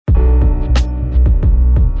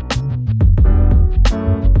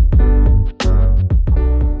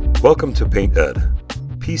Welcome to Paint Ed.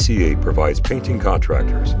 PCA provides painting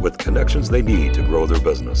contractors with connections they need to grow their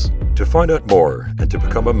business. To find out more and to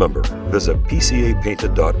become a member, visit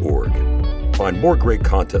pcapainted.org. Find more great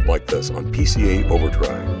content like this on PCA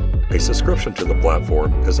Overdrive. A subscription to the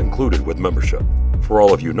platform is included with membership. For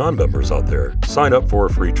all of you non-members out there, sign up for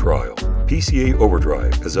a free trial. PCA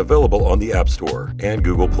Overdrive is available on the App Store and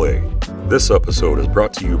Google Play. This episode is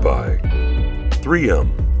brought to you by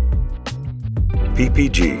 3M,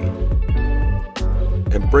 PPG,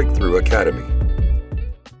 and Breakthrough Academy.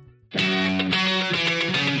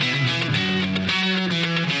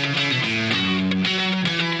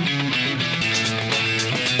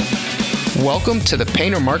 Welcome to the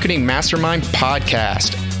Painter Marketing Mastermind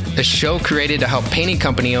Podcast, a show created to help painting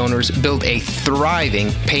company owners build a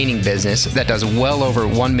thriving painting business that does well over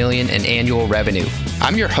 $1 million in annual revenue.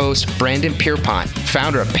 I'm your host, Brandon Pierpont,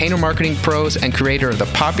 founder of Painter Marketing Pros and creator of the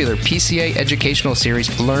popular PCA educational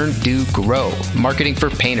series, Learn, Do, Grow, Marketing for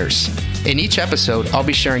Painters. In each episode, I'll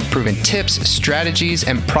be sharing proven tips, strategies,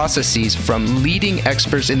 and processes from leading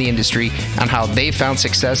experts in the industry on how they found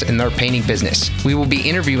success in their painting business. We will be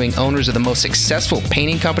interviewing owners of the most successful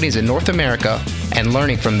painting companies in North America and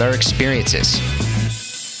learning from their experiences.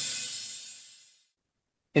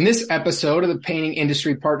 In this episode of the Painting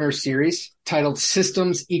Industry Partners series, titled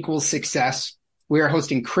Systems Equals Success, we are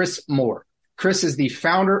hosting Chris Moore. Chris is the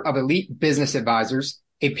founder of Elite Business Advisors,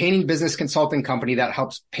 a painting business consulting company that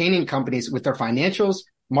helps painting companies with their financials,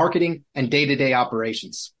 marketing, and day-to-day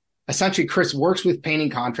operations. Essentially, Chris works with painting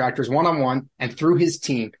contractors one-on-one and through his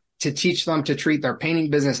team to teach them to treat their painting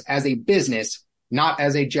business as a business, not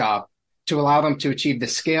as a job, to allow them to achieve the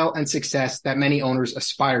scale and success that many owners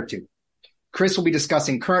aspire to. Chris will be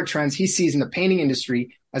discussing current trends he sees in the painting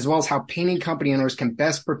industry, as well as how painting company owners can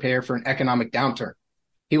best prepare for an economic downturn.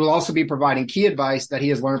 He will also be providing key advice that he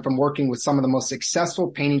has learned from working with some of the most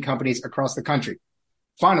successful painting companies across the country.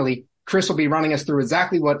 Finally, Chris will be running us through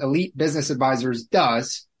exactly what Elite Business Advisors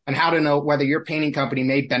does and how to know whether your painting company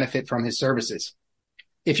may benefit from his services.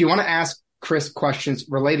 If you want to ask Chris questions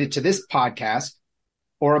related to this podcast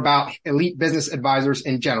or about Elite Business Advisors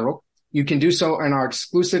in general, you can do so in our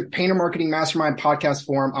exclusive Painter Marketing Mastermind podcast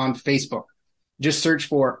forum on Facebook. Just search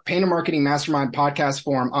for Painter Marketing Mastermind podcast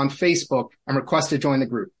forum on Facebook and request to join the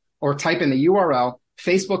group, or type in the URL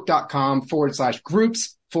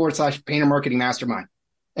facebook.com/groups/Painter Marketing Mastermind.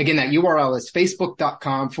 Again, that URL is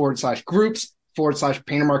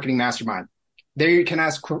facebook.com/groups/Painter Marketing Mastermind. There you can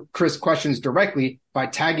ask Chris questions directly by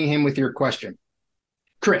tagging him with your question.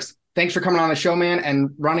 Chris, thanks for coming on the show, man, and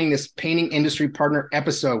running this Painting Industry Partner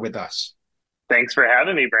episode with us. Thanks for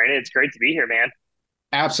having me, Brandon. It's great to be here, man.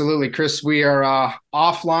 Absolutely, Chris. We are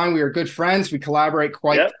offline. We are good friends. We collaborate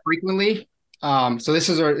quite frequently. So this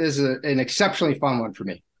is an exceptionally fun one for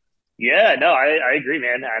me. Yeah, no, I agree,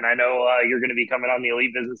 man. And I know you're going to be coming on the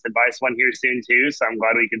Elite Business Advice one here soon too. So I'm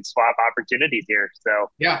glad we can swap opportunities here.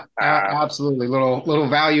 So yeah, absolutely. Little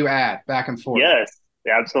value add back and forth. Yes,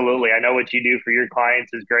 absolutely. I know what you do for your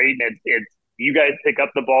clients is great. And it's you guys pick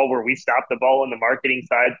up the ball where we stop the ball on the marketing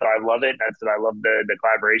side. So I love it. That's what I love, the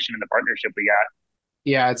collaboration and the partnership we got.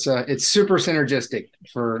 Yeah, it's super synergistic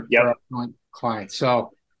for our clients.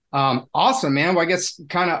 So awesome, man. Well, I guess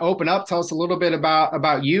kind of open up. Tell us a little bit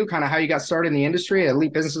about you, kind of how you got started in the industry,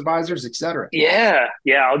 Elite Business Advisors, et cetera. Yeah.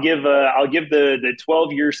 I'll give the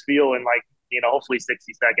 12-year spiel in hopefully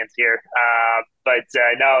 60 seconds here.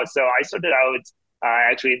 No. So I started out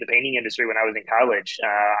actually in the painting industry when I was in college.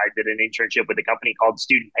 I did an internship with a company called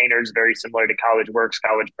Student Painters, very similar to College Works,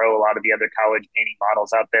 College Pro, a lot of the other college painting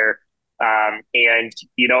models out there. And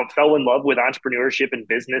fell in love with entrepreneurship and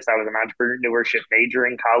business. I was an entrepreneurship major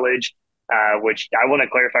in college, which I want to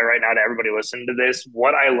clarify right now to everybody listening to this.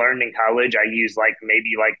 What I learned in college, I use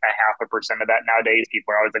maybe 0.5% of that nowadays.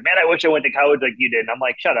 People are always like, man, I wish I went to college like you did. And I'm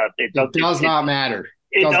like, shut up. It does not matter.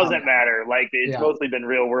 It doesn't matter. It's mostly been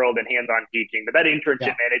real world and hands-on teaching. But that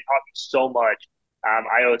internship, man, it taught me so much.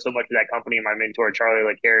 I owe so much to that company and my mentor, Charlie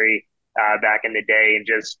LeCarry, back in the day, and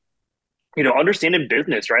just understanding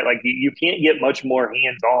business, right? You can't get much more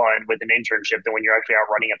hands-on with an internship than when you're actually out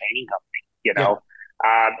running a painting company,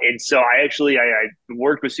 And so I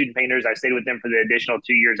worked with Student Painters. I stayed with them for the additional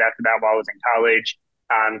 2 years after that while I was in college.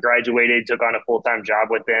 Graduated, took on a full-time job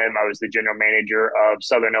with them. I was the general manager of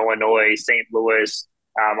Southern Illinois, St. Louis,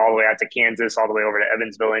 all the way out to Kansas, all the way over to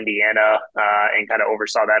Evansville, Indiana, and kind of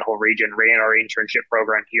oversaw that whole region, ran our internship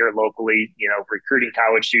program here locally, recruiting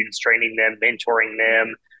college students, training them, mentoring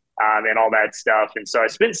them, and all that stuff. And so I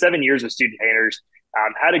spent 7 years with Student Painters,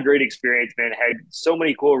 had a great experience, man, had so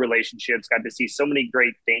many cool relationships, got to see so many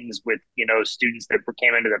great things with, students that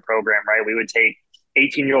came into the program, right? We would take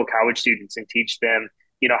 18-year-old college students and teach them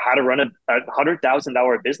how to run a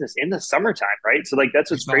 $100,000 business in the summertime, right? So like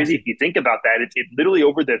that's what's crazy if you think about that. It literally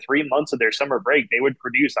over the 3 months of their summer break, they would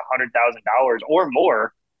produce $100,000 or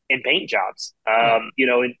more in paint jobs,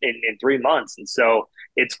 in 3 months. And so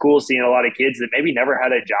it's cool seeing a lot of kids that maybe never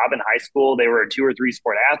had a job in high school. They were a 2 or 3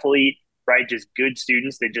 sport athlete, right? Just good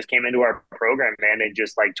students that just came into our program, man, and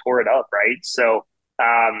just like tore it up, right? So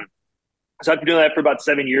after doing that for about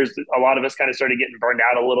 7 years, a lot of us kind of started getting burned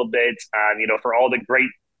out a little bit. For all the great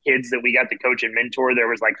kids that we got to coach and mentor, there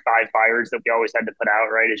was like 5 fires that we always had to put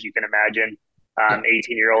out, right? As you can imagine,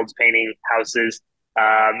 18-year-olds painting houses.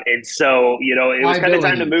 And so, it was kind of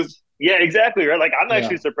time to move. Yeah, exactly. Right. Like I'm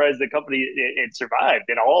actually surprised the company it survived,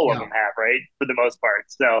 and all of them have, right, for the most part.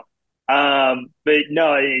 So, but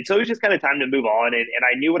no, so it was just kind of time to move on. And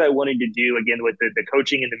I knew what I wanted to do again with the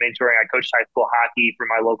coaching and the mentoring. I coached high school hockey for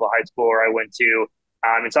my local high school where I went to.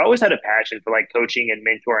 And so I always had a passion for like coaching and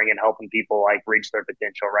mentoring and helping people like reach their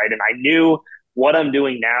potential. Right. And I knew what I'm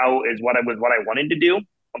doing now is what I wanted to do.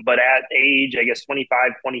 But at age, I guess,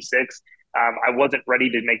 25, 26, I wasn't ready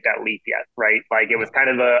to make that leap yet. Right. Like it was kind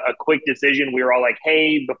of a quick decision. We were all like,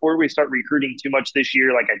 hey, before we start recruiting too much this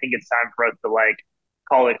year, like I think it's time for us to like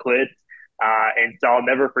call it quits. And so I'll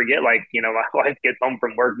never forget, like, my wife gets home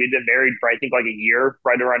from work. We've been married for, I think, like a year,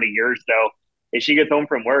 right around a year or so. And she gets home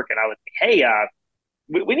from work and I was like, hey,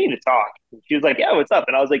 we need to talk. And she was like, yeah, what's up?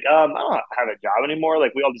 And I was like, I don't have a job anymore.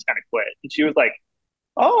 Like, we all just kind of quit. And she was like,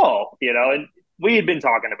 oh, and we had been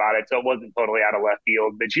talking about it. So it wasn't totally out of left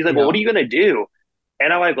field. But she's like, well, what are you going to do?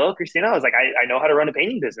 And I'm like, well, Christina, I was like, I know how to run a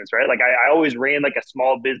painting business, right? Like, I always ran like a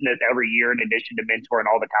small business every year in addition to mentoring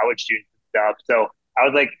all the college students and stuff. So I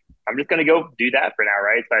was like, I'm just going to go do that for now,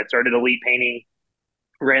 right? So I started Elite Painting,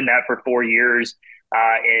 ran that for 4 years,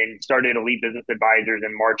 and started Elite Business Advisors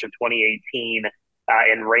in March of 2018,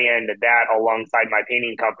 and ran that alongside my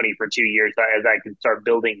painting company for 2 years as I could start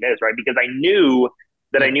building this, right? Because I knew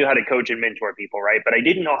that I knew how to coach and mentor people, right? But I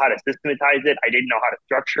didn't know how to systematize it. I didn't know how to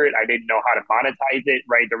structure it. I didn't know how to monetize it,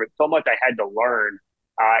 right? There was so much I had to learn.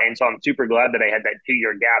 And so I'm super glad that I had that 2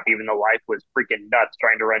 year gap, even though life was freaking nuts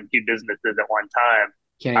trying to run 2 businesses at one time.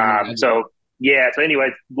 So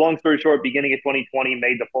anyways, long story short, beginning of 2020,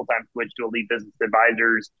 made the full-time switch to Elite Business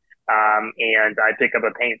Advisors. And I pick up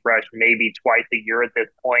a paintbrush maybe twice a year at this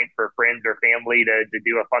point for friends or family to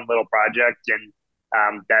do a fun little project. And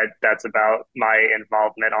that's about my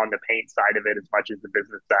involvement on the paint side of it as much as the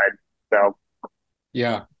business side. So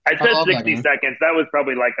yeah, I said 60 seconds. That was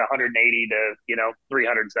probably like 180 to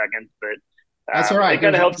 300 seconds, but that's all right. It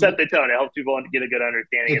kind of helps set the tone. It helps people get a good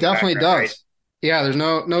understanding. It definitely does. Right? Yeah, there's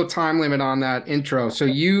no time limit on that intro. So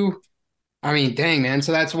dang, man.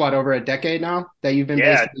 So that's what, over a decade now that you've been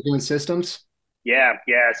basically doing systems? Yeah.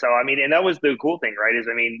 So, and that was the cool thing, right? Is,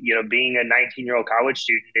 being a 19-year-old college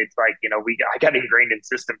student, it's like, I got ingrained in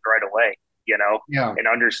systems right away, and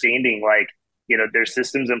understanding like, there's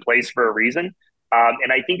systems in place for a reason.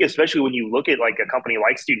 And I think especially when you look at like a company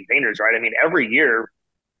like Student Painters, right? Every year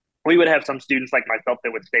we would have some students like myself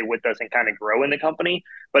that would stay with us and kind of grow in the company.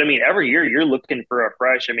 But every year you're looking for a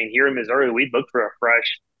fresh, here in Missouri, we'd look for a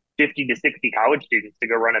fresh 50 to 60 college students to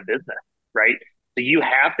go run a business, right? So you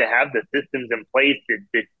have to have the systems in place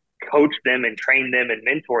to coach them and train them and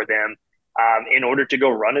mentor them in order to go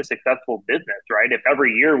run a successful business, right? If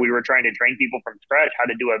every year we were trying to train people from scratch how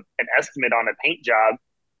to do an estimate on a paint job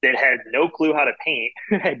that had no clue how to paint,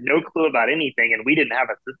 had no clue about anything, and we didn't have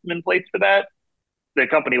a system in place for that, the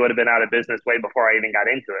company would have been out of business way before I even got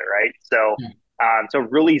into it, right? So so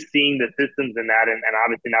really seeing the systems in that, and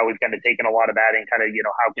obviously now we've kind of taken a lot of that and kind of,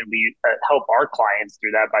 how can we help our clients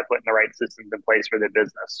through that by putting the right systems in place for their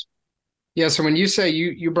business. Yeah. So when you say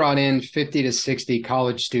you brought in 50 to 60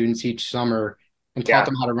 college students each summer and taught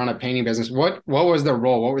them how to run a painting business, what was their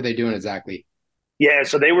role? What were they doing exactly? Yeah,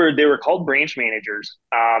 so they were called branch managers,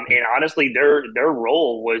 and honestly, their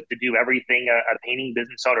role was to do everything a painting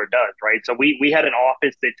business owner does, right? So we had an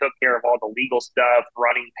office that took care of all the legal stuff,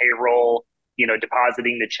 running payroll,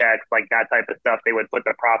 depositing the checks, like that type of stuff. They would put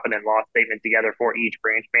the profit and loss statement together for each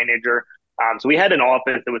branch manager. So we had an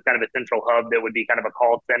office that was kind of a central hub that would be kind of a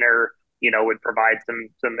call center, would provide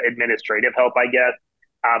some administrative help, I guess.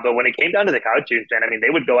 But when it came down to the college students,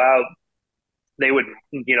 they would go out. They would,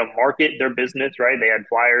 market their business, right? They had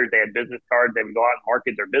flyers, they had business cards. They would go out and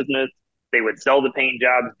market their business. They would sell the paint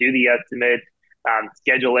jobs, do the estimates,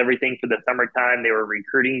 schedule everything for the summertime. They were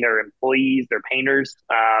recruiting their employees, their painters.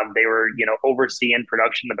 They were, overseeing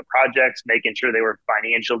production of the projects, making sure they were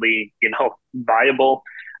financially, viable.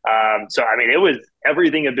 So, it was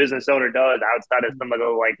everything a business owner does outside of some of the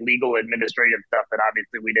like legal administrative stuff that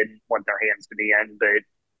obviously we didn't want their hands to be in. But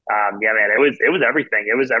Yeah, man, it was everything.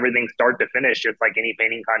 It was everything start to finish, just like any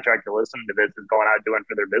painting contractor listening to this is going out doing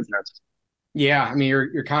for their business. Yeah, I mean,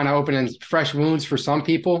 you're kind of opening fresh wounds for some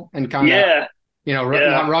people and kind of, Yeah, not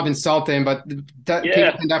yeah, rubbing salt in, but people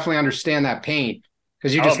yeah. can definitely understand that pain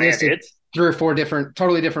because you Oh just man, listed three or four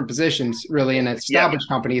totally different positions, really, in an yep, established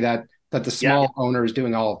company that the yeah. small owner is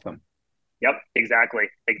doing all of them. Yep, exactly,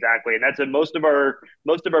 exactly, and that's what most of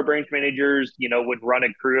our branch managers, would run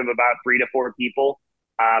a crew of about 3 to 4 people.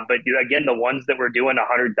 But again, the ones that were doing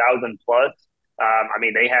 100,000 plus, I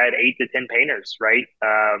mean, they had 8 to 10 painters, right?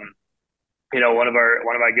 One of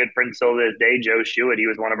my good friends still to this day, Joe Shuett, he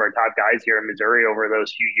was one of our top guys here in Missouri over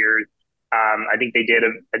those few years. I think he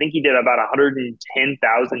did about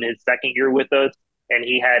 110,000 his second year with us, and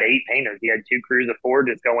he had 8 painters. He had 2 crews of 4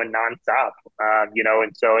 just going nonstop.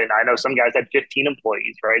 And I know some guys had 15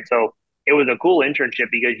 employees, right? So it was a cool internship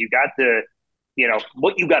because you got to,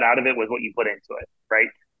 what you got out of it was what you put into it, right?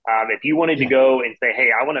 If you wanted to Yeah. go and say,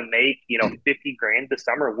 "Hey, I want to make 50 grand this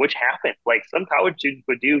summer," which happened. Like some college students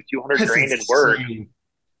would do 200 That's grand in work insane.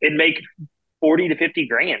 and make 40 to 50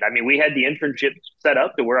 grand. I mean, we had the internship set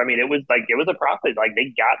up to where, I mean, it was a profit. Like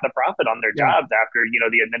they got the profit on their Yeah. jobs after,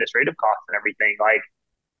 the administrative costs and everything. Like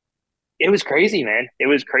it was crazy, man. It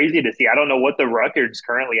was crazy to see. I don't know what the record's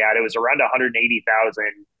currently at. It was around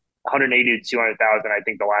 180,000, 180 to 200,000. I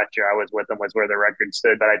think the last year I was with them was where the record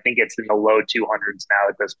stood, but I think it's in the low 200s now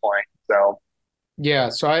at this point. So, Yeah.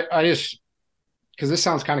 So I just, because this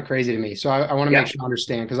sounds kind of crazy to me. So I want to yeah, make sure I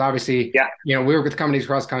understand because obviously, yeah, we work with companies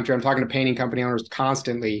across the country. I'm talking to painting company owners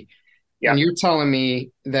constantly. yeah, And you're telling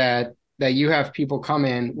me that you have people come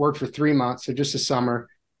in, work for 3 months, so just a summer,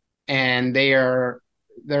 and they're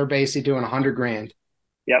basically doing 100 grand,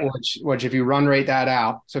 yep. which if you run rate that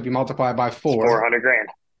out, so if you multiply it by It's four, 400 grand.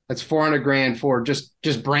 that's 400 grand for just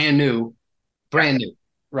Yeah, brand new,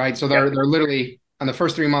 right? So yep, they're literally on the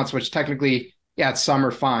first 3 months, which technically, yeah, it's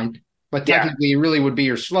summer, fine, but yeah, technically really would be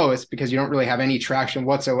your slowest because you don't really have any traction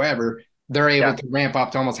whatsoever. They're able yeah. to ramp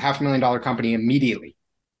up to almost $500,000 company immediately.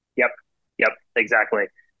 Yep. Yep. Exactly.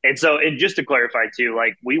 And just to clarify too,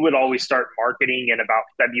 like we would always start marketing in about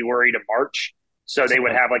February to March. So they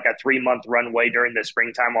would So, have like a 3 month runway during the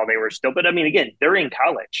springtime while they were still, but I mean, again, they're in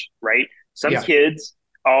college, right? Some yeah, kids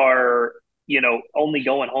are, only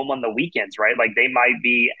going home on the weekends, right? Like they might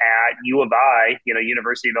be at U of I,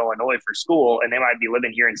 University of Illinois for school, and they might be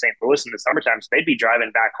living here in St. Louis in the summertime. So they'd be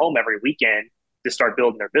driving back home every weekend to start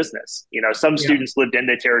building their business. Some yeah, students lived in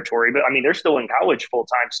the territory, but I mean, they're still in college full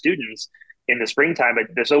time students in the springtime.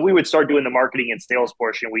 But so we would start doing the marketing and sales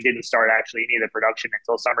portion. We didn't start actually any of the production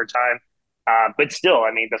until summertime. But still,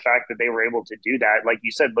 I mean, the fact that they were able to do that, like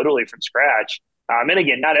you said, literally from scratch. And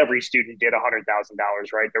again, not every student did $100,000,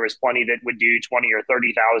 right? There was plenty that would do 20 or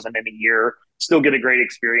 30,000 in a year, still get a great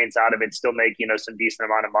experience out of it, still make some decent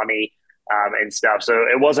amount of money and stuff. So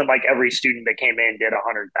it wasn't like every student that came in did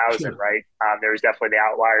 100,000, sure. right? There was definitely the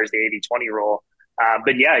outliers, the 80-20 rule.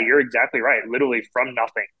 But yeah, you're exactly right. Literally from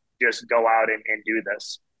nothing, just go out and do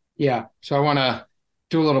this. Yeah. So I want to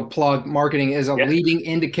do a little plug. Marketing is a Yeah. leading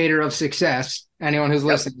indicator of success. Anyone who's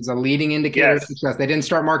Yep. listening is a leading indicator of Yes. success. They didn't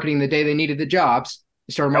start marketing the day they needed the jobs.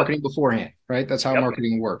 They started Nope. marketing beforehand, right? That's how Yep.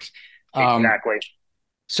 marketing works. Um, Exactly.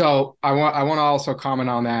 so I want to also comment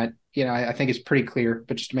on that. I think it's pretty clear,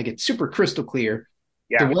 but just to make it super crystal clear,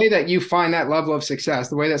 the Yeah. way that you find that level of success,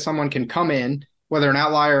 the way that someone can come in, whether an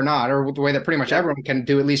outlier or not, or the way that pretty much Yep. everyone can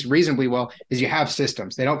do at least reasonably well, is you have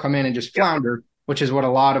systems. They don't come in and just Yep. flounder, which is what a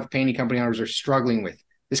lot of painting company owners are struggling with,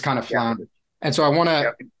 this kind of Yep. flounder. And so I want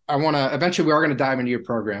to, Yep. eventually we are going to dive into your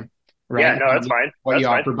program, Yeah. right? No, that's fine. What That's you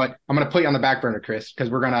fine. offer, but I'm going to put you on the back burner, Chris, because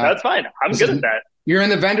That's fine. I'm this good is, at that. you're in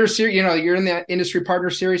the vendor series, you're in the industry partner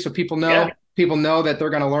series. So Yeah. people know that they're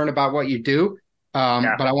going to learn about what you do.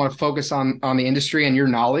 Yeah. But I want to focus on the industry and your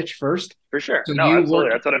knowledge first. For sure. So No, you absolutely.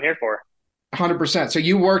 work That's what I'm here for. 100%. So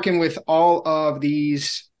you working with all of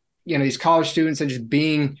these, these college students and just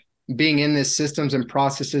being in this systems and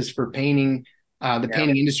processes for painting, the Yeah.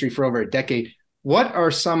 painting industry for over a decade. What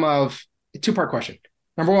are some of two-part question?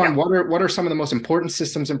 Number one, Yeah. what are some of the most important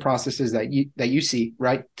systems and processes that you see,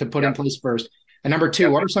 right, to put in Yep. place first? And number two,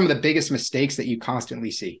 Yep. what are some of the biggest mistakes that you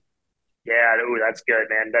constantly see? Yeah, ooh, that's good,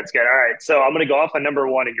 man. That's good. All right, so I'm gonna go off on number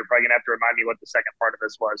one, and you're probably gonna have to remind me what the second part of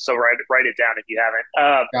this was. So write it down if you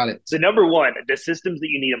haven't. Got it. So number one, the systems that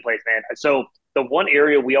you need in place, man. So the one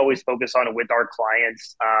area we always focus on with our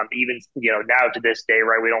clients, even now to this day,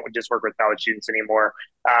 right? We don't just work with college students anymore,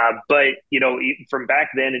 but from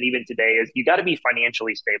back then and even today, is you got to be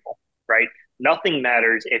financially stable, right? Nothing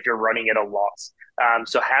matters if you're running at a loss.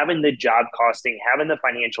 So having the job costing, having the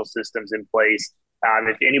financial systems in place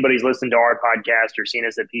If anybody's listened to our podcast or seen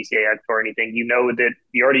us at PCA Expo or anything, you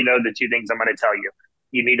already know the two things I'm going to tell you.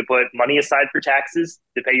 You need to put money aside for taxes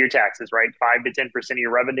to pay your taxes, right? 5 to 10% of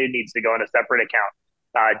your revenue needs to go in a separate account.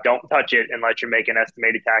 Don't touch it unless you're making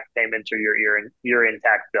estimated tax payments or your year-end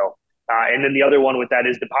tax bill. And then the other one with that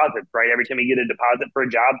is deposits, right? Every time you get a deposit for a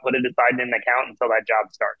job, put it aside in an account until that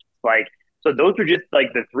job starts. So those are just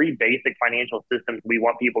like the three basic financial systems we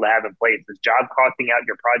want people to have in place. Is job costing out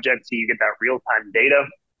your project so you get that real-time data,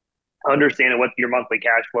 understanding what your monthly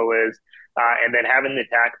cash flow is, and then having the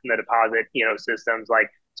tax and the deposit, systems.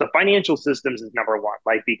 So financial systems is number one.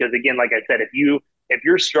 Because again, like I said, if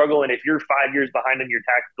you're struggling, if you're 5 years behind on your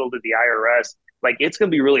tax bill to the IRS, it's going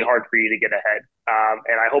to be really hard for you to get ahead.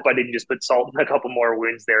 And I hope I didn't just put salt in a couple more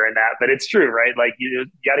wounds there in that, but it's true, right? You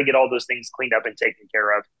got to get all those things cleaned up and taken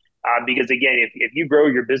care of. Because again, if you grow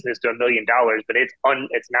your business to $1 million, but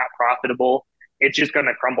it's not profitable, it's just going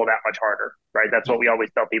to crumble that much harder, right? That's what we always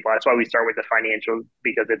tell people. That's why we start with the financials,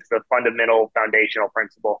 because it's the fundamental foundational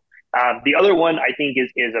principle. The other one I think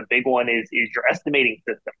is a big one is your estimating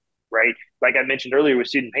system, right? Like I mentioned earlier with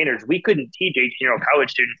student painters, we couldn't teach 18-year-old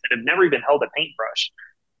college students that have never even held a paintbrush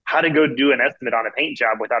how to go do an estimate on a paint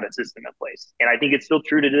job without a system in place. And I think it's still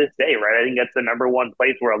true to this day, right? I think that's the number one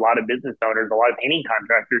place where a lot of business owners, a lot of painting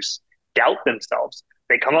contractors doubt themselves.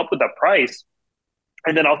 They come up with a price,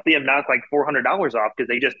 and then I'll see them knock $400 off because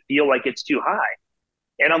they just feel like it's too high.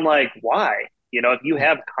 And I'm like, why? If you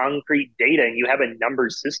have concrete data and you have a number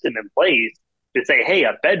system in place to say, hey,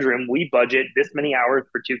 a bedroom, we budget this many hours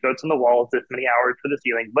for 2 coats on the walls, this many hours for the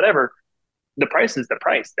ceiling, whatever, the price is the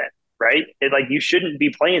price then, right? You shouldn't be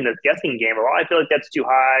playing this guessing game. Well, I feel like that's too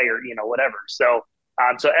high or, whatever. So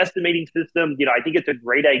estimating system, I think it's a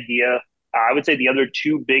great idea. I would say the other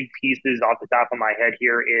two big pieces off the top of my head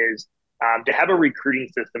here is to have a recruiting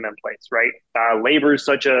system in place, right? Labor is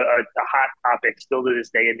such a hot topic still to this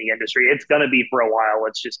day in the industry. It's going to be for a while.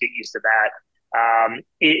 Let's just get used to that.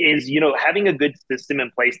 Having a good system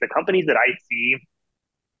in place. The companies that I see,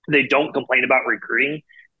 they don't complain about recruiting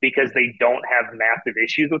because they don't have massive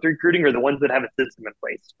issues with recruiting, or the ones that have a system in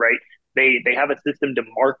place, right? They have a system to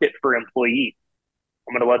market for employees.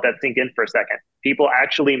 I'm going to let that sink in for a second. People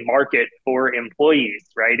actually market for employees,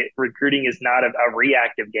 right? Recruiting is not a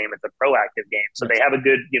reactive game. It's a proactive game. So they have a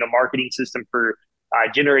good, marketing system for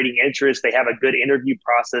generating interest. They have a good interview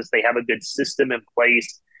process. They have a good system in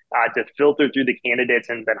place to filter through the candidates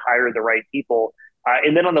and then hire the right people.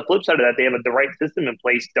 And then on the flip side of that, they have the right system in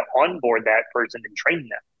place to onboard that person and train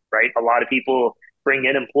them, right? A lot of people bring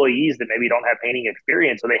in employees that maybe don't have painting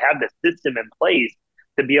experience. So they have the system in place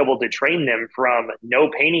to be able to train them from no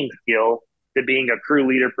painting skill to being a crew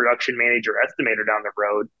leader, production manager, estimator down the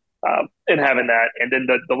road, and having that. And then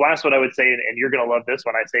the last one I would say, and you're going to love this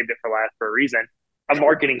one, I saved it for last for a reason, a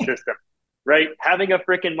marketing system, right? Having a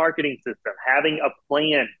freaking marketing system, having a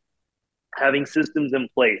plan, having systems in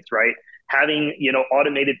place, right? Having,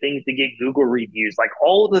 automated things to get Google reviews,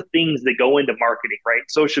 all of the things that go into marketing, right?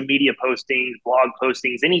 Social media postings, blog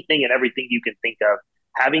postings, anything and everything you can think of.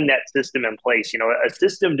 Having that system in place, a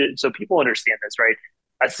system so people understand this, right?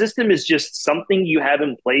 A system is just something you have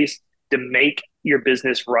in place to make your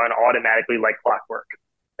business run automatically like clockwork.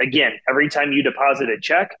 Again, every time you deposit a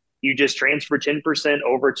check, you just transfer 10%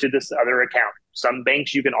 over to this other account. Some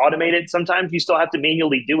banks you can automate it. Sometimes you still have to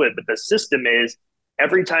manually do it, but the system is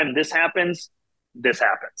every time this happens,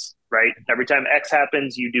 right? Every time X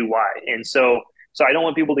happens, you do Y. And so I don't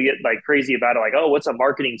want people to get crazy about it, oh, what's a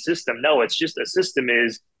marketing system? No, it's just a system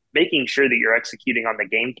is making sure that you're executing on the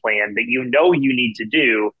game plan that you need to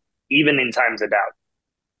do, even in times of doubt.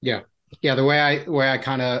 Yeah. Yeah. The way I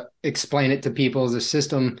kind of explain it to people is a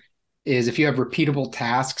system is if you have repeatable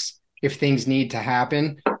tasks, if things need to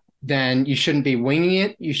happen, then you shouldn't be winging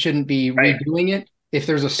it. You shouldn't be redoing it. If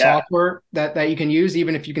there's a software that you can use,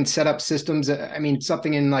 even if you can set up systems,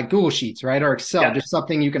 something in Google Sheets, right? Or Excel, just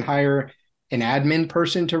something you can hire an admin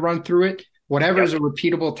person to run through it. Whatever is a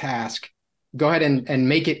repeatable task, go ahead and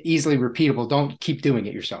make it easily repeatable. Don't keep doing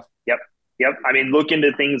it yourself. Yep. Look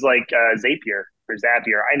into things like Zapier or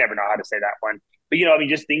Zapier. I never know how to say that one. But,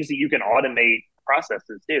 just things that you can automate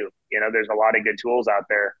processes too. There's a lot of good tools out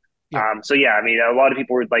there. Yeah. A lot of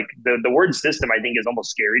people were the word system, I think, is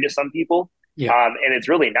almost scary to some people. Yeah. And it's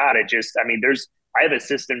really not. It just, I have a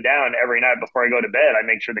system down every night before I go to bed. I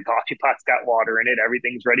make sure the coffee pot's got water in it.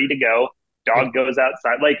 Everything's ready to go. Dog goes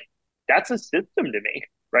outside. That's a system to me,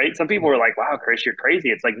 right? Some people are like, wow, Chris, you're crazy.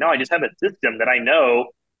 It's no, I just have a system that I know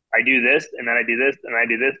I do this and then I do this and I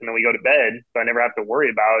do this and then we go to bed. So I never have to worry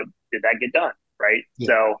about, did that get done? Right. Yeah.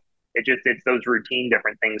 So it's those routine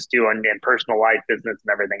different things too, and personal life, business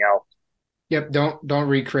and everything else. Yep. Don't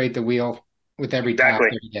recreate the wheel with every task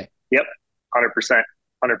Exactly. every day. Yep. 100%.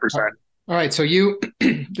 100%. All right. So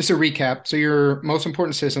just a recap. So your most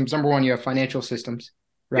important systems, number one, you have financial systems,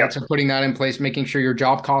 right? Yep. So putting that in place, making sure your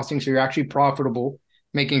job costing, so you're actually profitable,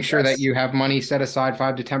 making sure that you have money set aside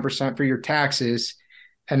 5 to 10% for your taxes,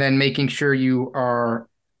 and then making sure you are,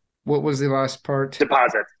 what was the last part?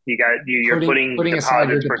 Deposits. You're putting aside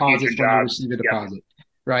your deposits for future deposits when you jobs. receive a Yep. deposit,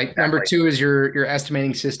 right? Exactly. Number two is your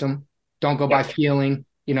estimating system. Don't go by feeling,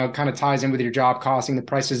 kind of ties in with your job costing. The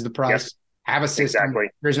price is the price. Yep. Have a system. Exactly.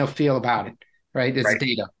 There's no feel about it, right? It's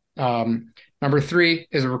data. Number three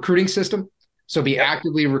is a recruiting system. So be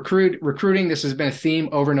actively recruiting. This has been a theme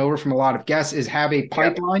over and over from a lot of guests, is have a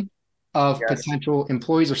pipeline of potential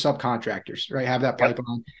employees or subcontractors, right? Have that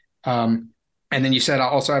pipeline. And then you said I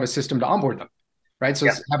also have a system to onboard them, right? So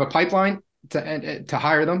have a pipeline to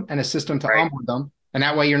hire them and a system to onboard them. And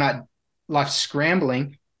that way you're not left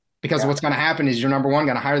scrambling, because what's going to happen is you're, number one,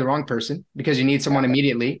 going to hire the wrong person because you need someone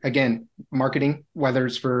immediately. Again, marketing, whether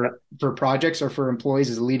it's for projects or for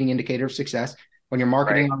employees, is a leading indicator of success. When you're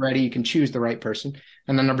marketing already, you can choose the right person.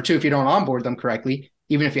 And then number two, if you don't onboard them correctly,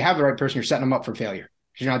 even if you have the right person, you're setting them up for failure.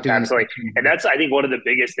 You're not doing absolutely. And that's, I think, one of the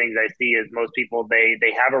biggest things I see is most people, they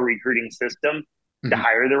have a recruiting system to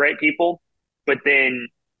hire the right people, but then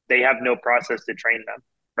they have no process to train them.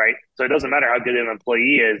 Right. So it doesn't matter how good an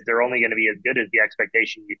employee is. They're only going to be as good as the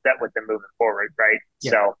expectation you set with them moving forward. Right.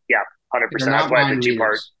 Yeah. So 100%. That's why it's a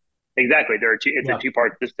two-part. Exactly. It's a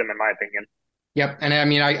two-part system, in my opinion. Yep. And I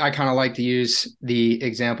mean, I kind of like to use the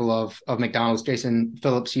example of McDonald's. Jason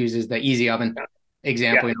Phillips uses the easy oven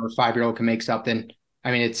example. A 5-year-old can make something.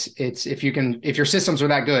 I mean, it's if your systems are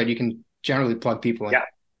that good, you can generally plug people in. Yeah.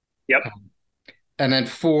 Yep. And then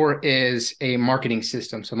 4 is a marketing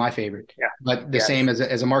system. So my favorite, but the same as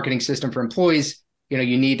a marketing system for employees.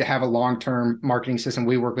 You need to have a long-term marketing system.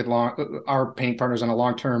 We work with our painting partners on a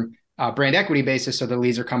long-term brand equity basis, so the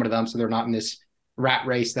leads are coming to them, so they're not in this rat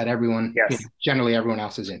race that generally everyone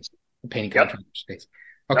else is in the painting contractor space.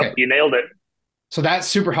 Okay, you nailed it. So that's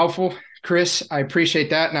super helpful, Chris. I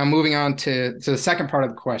appreciate that. Now moving on to the second part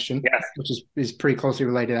of the question, which is pretty closely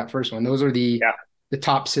related to that first one. Those are the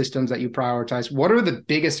top systems that you prioritize. What are the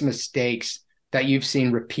biggest mistakes that you've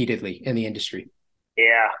seen repeatedly in the industry?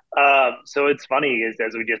 Yeah. So it's funny is,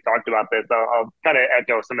 as we just talked about this, I'll kind of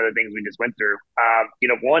echo some of the things we just went through.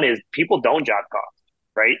 One is people don't job cost,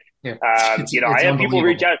 right? Yeah. I have people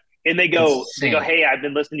reach out and they go, hey, I've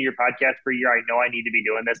been listening to your podcast for a year. I know I need to be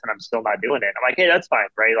doing this and I'm still not doing it. I'm like, hey, that's fine,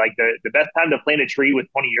 right? Like the best time to plant a tree was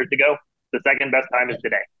 20 years ago. The second best time is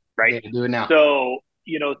today, right? Yeah, do it now. So,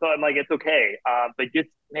 so I'm like, it's okay. But just,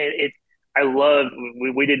 man,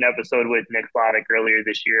 we did an episode with Nick Slodick earlier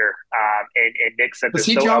this year. And Nick said does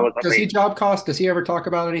he job cost? Does he ever talk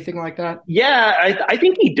about anything like that? Yeah, I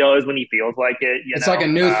think he does when he feels like it. It's like a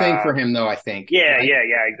new thing for him, though, I think. Yeah, right? yeah,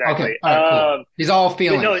 exactly. Okay, all right, cool. He's all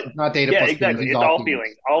feelings. It's not data plus exactly. Feelings. It's all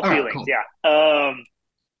feelings. All feelings, cool. Yeah.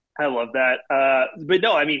 I love that. But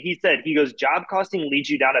no, I mean, he goes, job costing leads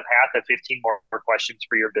you down a path of 15 more questions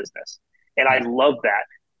for your business. And I love that.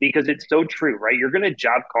 Because it's so true, right? You're going to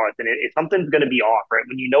job cost and something's going to be off, right?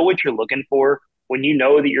 When you know what you're looking for, when you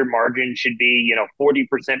know that your margin should be, 40%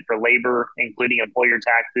 for labor, including employer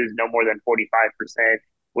taxes, no more than 45%.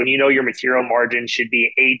 When you know your material margin should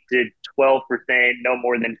be 8 to 12%, no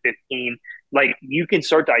more than 15. Like you can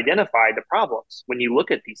start to identify the problems when you look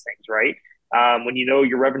at these things, right? When you know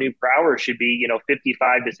your revenue per hour should be,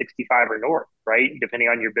 55 to 65 or north, right? Depending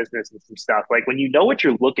on your business and some stuff. Like when you know what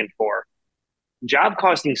you're looking for, job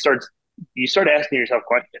costing you start asking yourself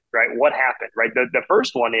questions, right? What happened, right? The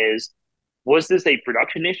first one is, was this a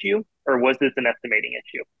production issue or was this an estimating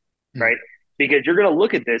issue, right? Because you're going to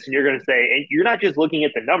look at this and you're going to say, and you're not just looking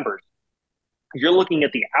at the numbers, you're looking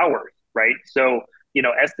at the hours, right? So,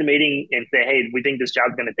 estimating and say, hey, we think this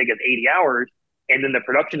job's going to take us 80 hours. And then the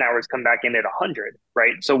production hours come back in at 100,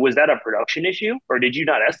 right? So was that a production issue or did you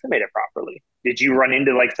not estimate it properly? Did you run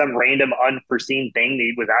into like some random unforeseen thing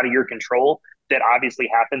that was out of your control that obviously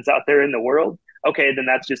happens out there in the world? Okay, then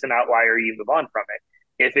that's just an outlier. You move on from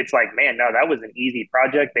it. If it's like, man, no, that was an easy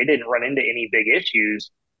project. They didn't run into any big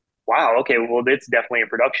issues. Wow. Okay. Well, it's definitely a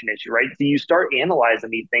production issue, right? So you start analyzing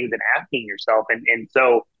these things and asking yourself. And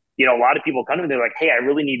so, a lot of people come to me, they're like, hey, I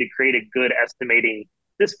really need to create a good estimating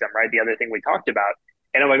system, right? The other thing we talked about.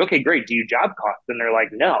 And I'm like, okay, great. Do you job cost? And they're like,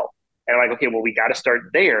 no. And I'm like, okay, well, we got to start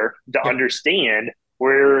there to understand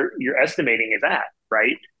where your estimating is at,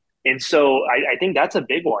 right? And so I think that's a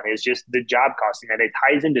big one, is just the job costing, that it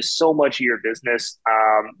ties into so much of your business.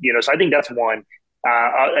 So I think that's one.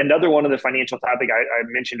 Another one of the financial topic I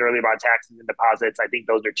mentioned earlier about taxes and deposits. I think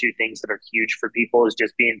those are two things that are huge for people, is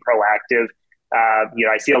just being proactive.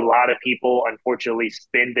 I see a lot of people unfortunately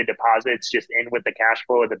spend the deposits just in with the cash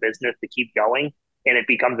flow of the business to keep going, and it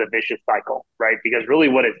becomes a vicious cycle, right? Because really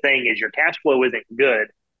what it's saying is your cash flow isn't good,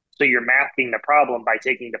 so you're masking the problem by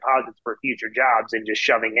taking deposits for future jobs and just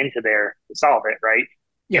shoving into there to solve it, right?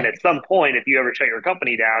 Yeah. And at some point, if you ever shut your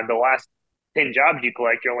company down, the last 10 jobs you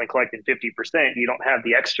collect, you're only collecting 50%. You don't have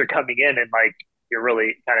the extra coming in, and like you're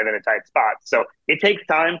really kind of in a tight spot. So it takes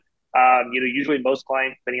time. Usually most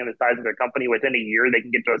clients, depending on the size of their company, within a year, they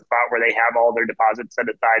can get to a spot where they have all their deposits set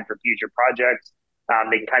aside for future projects.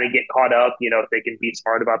 They can kind of get caught up, if they can be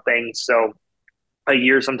smart about things. So a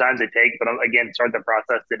year sometimes it takes, but again, start the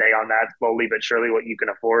process today on that, slowly but surely, what you can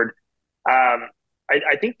afford.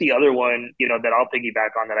 I think the other one, that I'll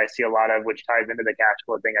piggyback on that I see a lot of, which ties into the cash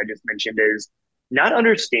flow thing I just mentioned, is not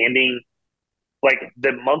understanding like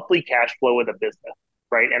the monthly cash flow of the business,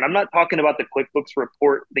 right? And I'm not talking about the QuickBooks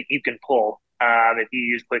report that you can pull if you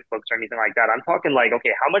use QuickBooks or anything like that. I'm talking like,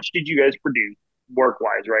 okay, how much did you guys produce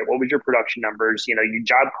work-wise, right? What was your production numbers? You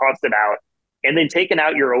job costed out, and then taking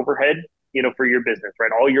out your overhead, for your business,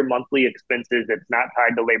 right? All your monthly expenses that's not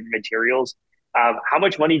tied to labor materials. How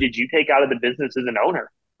much money did you take out of the business as an owner,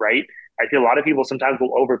 right? I feel a lot of people sometimes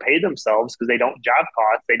will overpay themselves because they don't job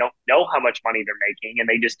cost. They don't know how much money they're making, and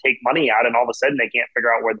they just take money out, and all of a sudden they can't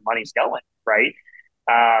figure out where the money's going, right?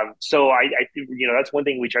 So I think, that's one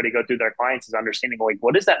thing we try to go through with our clients is understanding, like,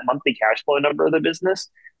 what is that monthly cash flow number of the business?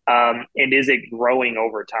 And is it growing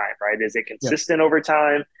over time, right? Is it consistent over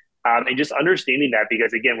time? And just understanding that,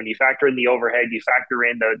 because again, when you factor in the overhead, you factor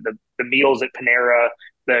in the meals at Panera,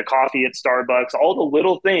 the coffee at Starbucks, all the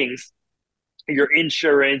little things, your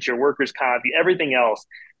insurance, your workers' comp, everything else.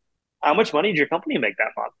 How much money did your company make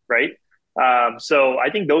that month, right? So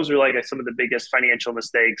I think those are like some of the biggest financial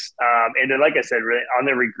mistakes. And then, like I said, really on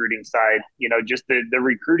the recruiting side, just the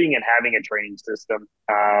recruiting and having a training system,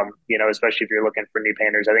 especially if you're looking for new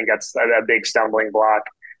painters, I think that's a big stumbling block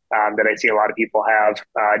that I see a lot of people have.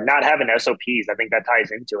 Not having SOPs, I think that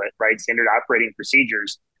ties into it, right? Standard operating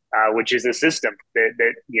procedures, which is a system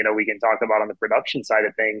that we can talk about on the production side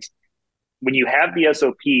of things. When you have the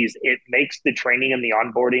SOPs, it makes the training and the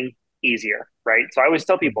onboarding easier, right? So I always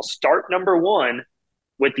tell people, start number one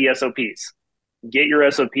with the SOPs. Get your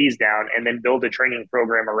SOPs down, and then build a training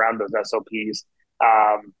program around those SOPs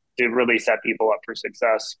to really set people up for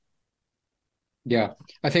success. Yeah,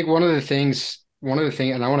 I think one of the things,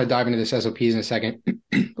 and I want to dive into this SOPs in a second.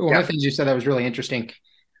 One of the things you said that was really interesting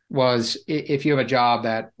was if you have a job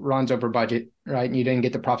that runs over budget, right, and you didn't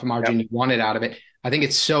get the profit margin you wanted out of it, I think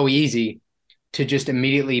it's so easy to just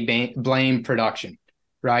immediately blame production,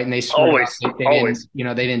 right? And they always didn't,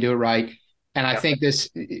 they didn't do it right. And I think this,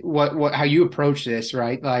 how you approach this,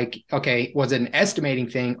 right? Like, okay, was it an estimating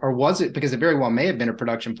thing, or was it, because it very well may have been a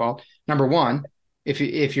production fault? Number one, if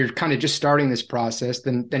you're kind of just starting this process,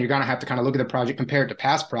 then you're going to have to kind of look at the project, compare it to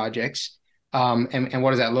past projects. And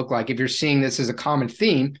what does that look like? If you're seeing this as a common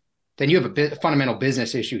theme, then you have a fundamental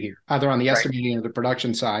business issue here, either on the estimating or the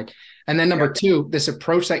production side. And then number two, this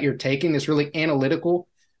approach that you're taking, this really analytical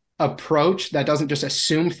approach that doesn't just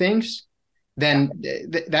assume things, then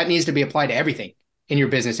that needs to be applied to everything in your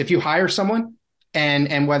business. If you hire someone,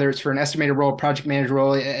 and whether it's for an estimated role, project manager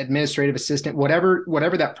role, administrative assistant, whatever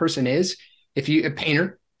that person is, a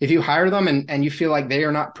painter, if you hire them and you feel like they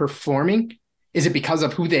are not performing, is it because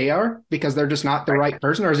of who they are, because they're just not the right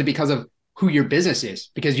person, or is it because of who your business is,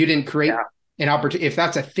 because you didn't create an opportunity? If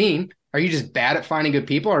that's a theme, are you just bad at finding good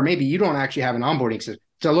people, or maybe you don't actually have an onboarding system?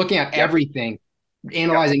 So looking at everything,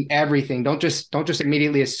 analyzing everything, don't just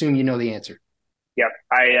immediately assume you know the answer. Yep.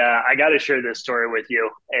 I got to share this story with you.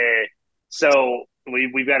 So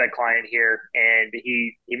we've got a client here, and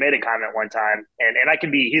he made a comment one time, and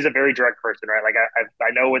he's a very direct person, right? Like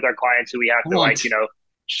I know with our clients who we have to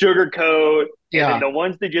sugarcoat, and then the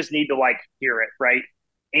ones that just need to hear it, right?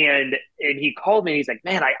 And he called me and he's like,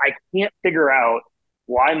 man, I can't figure out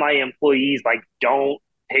why my employees don't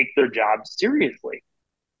take their jobs seriously.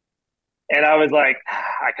 And I was like,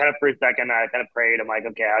 I kind of, for a second, I kind of prayed. I'm like,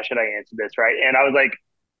 okay, how should I answer this, right? And I was like,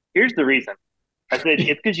 here's the reason. I said,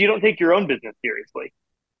 it's because you don't take your own business seriously.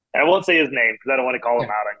 And I won't say his name because I don't want to call him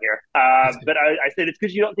out on here. But I said, it's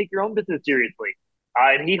because you don't take your own business seriously.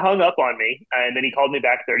 And he hung up on me, and then he called me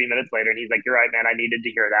back 30 minutes later, and he's like, you're right, man, I needed to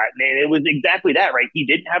hear that. And it was exactly that, right? He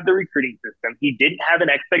didn't have the recruiting system. He didn't have an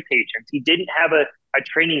expectations. He didn't have a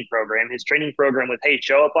training program. His training program was, hey,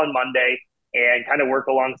 show up on Monday and kind of work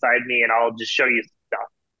alongside me, and I'll just show you stuff,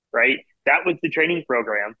 right? That was the training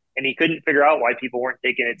program, and he couldn't figure out why people weren't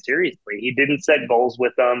taking it seriously. He didn't set goals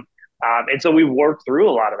with them. And so we work through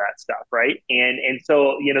a lot of that stuff, right? And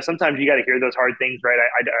so, sometimes you got to hear those hard things, right?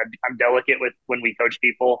 I'm delicate with when we coach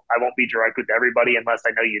people. I won't be direct with everybody unless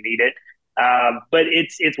I know you need it. But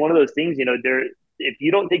it's one of those things, if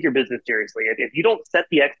you don't take your business seriously, if you don't set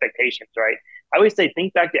the expectations, right? I always say,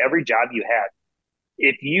 think back to every job you had.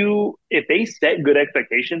 If they set good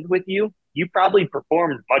expectations with you, you probably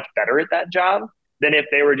performed much better at that job than if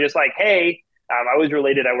they were just like, hey, I was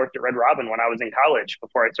related. I worked at Red Robin when I was in college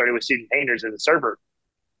before I started with Student Painters as a server.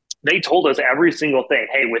 They told us every single thing.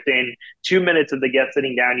 Hey, within 2 minutes of the guest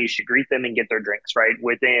sitting down, you should greet them and get their drinks, right?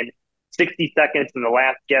 Within 60 seconds of the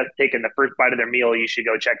last guest taking the first bite of their meal, you should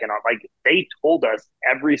go check in on. Like, they told us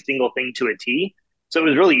every single thing to a T. So it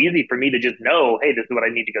was really easy for me to just know, hey, this is what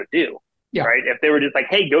I need to go do. Yeah. Right. If they were just like,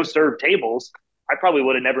 hey, go serve tables, I probably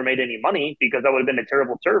would have never made any money because I would have been a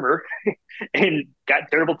terrible server and got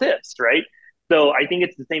terrible tips. Right. So I think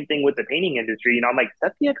it's the same thing with the painting industry. I'm like,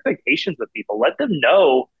 set the expectations with people. Let them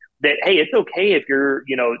know that, hey, it's okay if you're,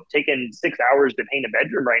 taking 6 hours to paint a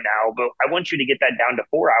bedroom right now, but I want you to get that down to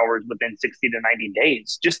 4 hours within 60 to 90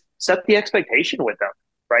 days. Just set the expectation with them,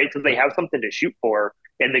 right? So they have something to shoot for.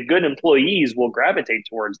 And the good employees will gravitate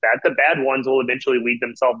towards that. The bad ones will eventually weed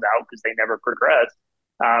themselves out because they never progress.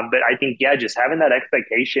 But I think, just having that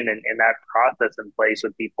expectation and that process in place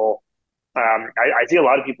with people. I see a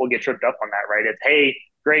lot of people get tripped up on that, right? It's, hey,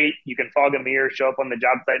 great, you can fog a mirror, show up on the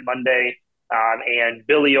job site Monday, and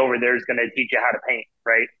Billy over there is going to teach you how to paint,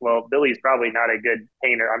 right? Well, Billy's probably not a good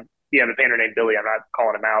painter. You have a painter named Billy. I'm not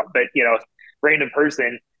calling him out, but random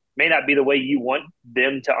person may not be the way you want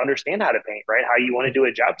them to understand how to paint, right? How you want to do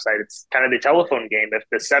a job site. It's kind of the telephone game. If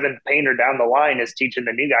the seventh painter down the line is teaching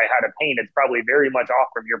the new guy how to paint, it's probably very much off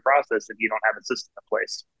from your process if you don't have a system in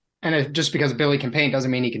place. And just because Billy can paint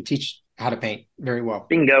doesn't mean he can teach how to paint very well.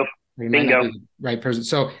 Bingo. Bingo. Right person.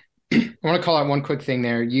 So I want to call out one quick thing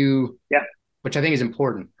there. Which I think is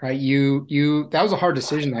important, right? That was a hard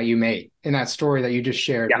decision that you made in that story that you just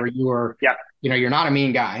shared, where you were, you're not a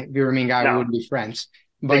mean guy. If you were a mean guy, we wouldn't be friends.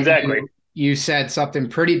 But exactly. You said something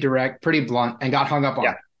pretty direct, pretty blunt, and got hung up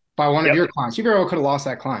on by one of your clients. You very well could have lost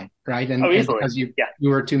that client, right? And because you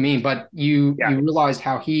were too mean, but you realized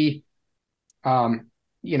how he,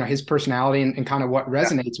 his personality and kind of what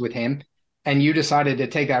resonates with him, and you decided to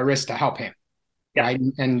take that risk to help him. Right.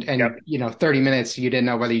 And 30 minutes, you didn't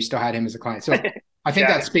know whether you still had him as a client. So I think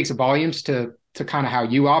that speaks volumes to kind of how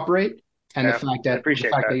you operate, and the fact that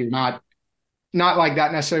you're not like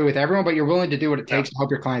that necessarily with everyone, but you're willing to do what it takes to help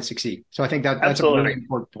your clients succeed. So I think that's a really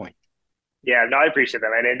important point. Yeah, no, I appreciate that,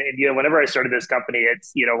 man. And whenever I started this company,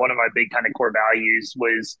 it's, one of my big kind of core values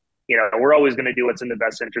was, we're always going to do what's in the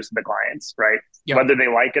best interest of the clients, right? Yep. Whether they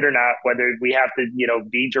like it or not, whether we have to,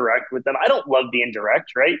 be direct with them. I don't love being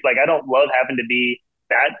direct, right? Like, I don't love having to be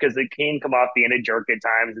that because it can come off being a jerk at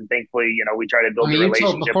times. And thankfully, we try to build a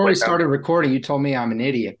relationship. Before we started recording, you told me I'm an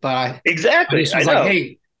idiot, but I was like,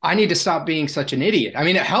 hey, I need to stop being such an idiot. I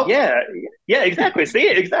mean, it helped. Yeah, exactly. See,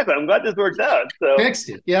 exactly. I'm glad this works out. So fixed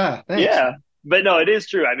it. Yeah. Thanks. Yeah. But no, it is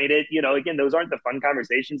true. I mean, again, those aren't the fun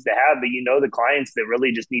conversations to have, but the clients that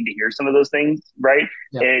really just need to hear some of those things, right?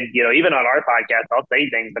 Yeah. And, even on our podcast, I'll say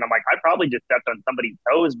things and I'm like, I probably just stepped on somebody's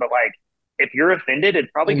toes, but like, if you're offended,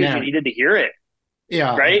 it's probably because you needed to hear it.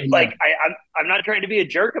 Yeah. Right. Yeah. Like, I'm not trying to be a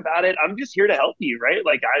jerk about it. I'm just here to help you. Right.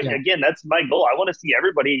 Like, again, that's my goal. I want to see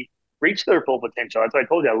everybody reach their full potential. That's what I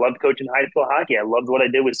told you. I loved coaching high school hockey. I loved what I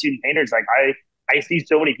did with Student Painters. Like, I see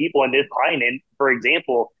so many people in this client, and for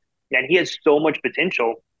example, and he has so much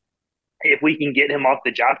potential if we can get him off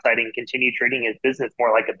the job site and continue treating his business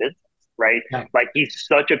more like a business, right? Yeah. Like, he's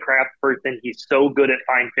such a craft person. He's so good at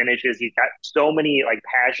fine finishes. He's got so many like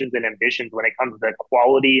passions and ambitions when it comes to the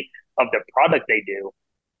quality of the product they do.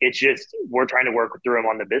 It's just, we're trying to work through them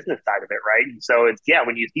on the business side of it, right? And so it's,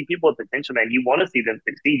 when you see people with potential, man, you want to see them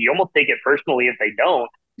succeed. You almost take it personally if they don't.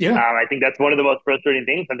 Yeah. I think that's one of the most frustrating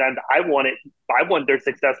things. Sometimes I want their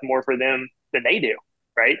success more for them than they do,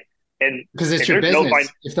 right? And because it's your business.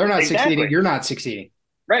 If they're not succeeding, you're not succeeding.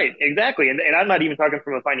 Right, exactly. And I'm not even talking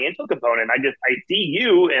from a financial component. I see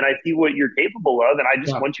you and I see what you're capable of, and I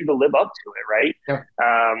just want you to live up to it, right?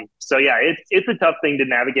 Yeah. So it's a tough thing to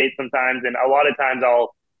navigate sometimes, and a lot of times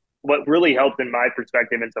what really helps in my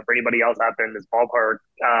perspective, and so for anybody else out there in this ballpark,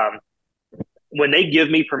 when they give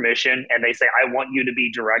me permission and they say, I want you to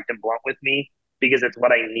be direct and blunt with me because it's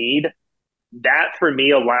what I need, that for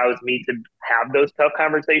me allows me to have those tough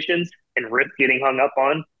conversations and risk getting hung up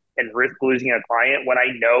on and risk losing a client when I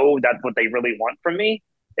know that's what they really want from me.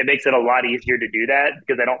 It makes it a lot easier to do that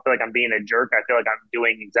because I don't feel like I'm being a jerk. I feel like I'm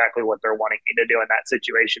doing exactly what they're wanting me to do in that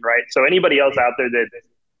situation, right? So anybody else out there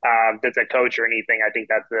that's a coach or anything, I think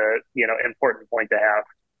that's a important point to have.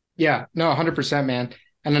 Yeah, no, 100%, man.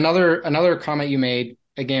 And another comment you made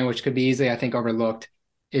again, which could be easily, I think, overlooked,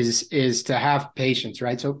 is to have patience,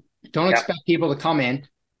 right? So don't Yeah. expect people to come in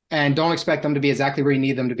and don't expect them to be exactly where you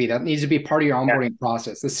need them to be. That needs to be part of your Yeah. onboarding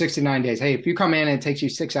process. The 69 days. Hey, if you come in and it takes you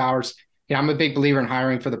 6 hours, I'm a big believer in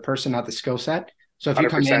hiring for the person, not the skill set. So if you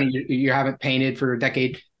come in 100%. and you haven't painted for a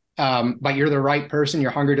decade, but you're the right person,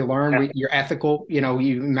 you're hungry to learn, Yeah. you're ethical,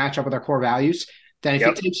 you match up with our core values, then if it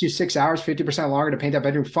Yep. takes you 6 hours, 50% longer to paint that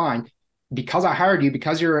bedroom, fine. Because I hired you,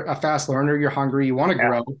 because you're a fast learner, you're hungry, you want to Yeah.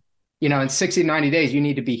 grow, in 60, 90 days, you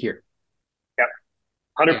need to be here. Yep.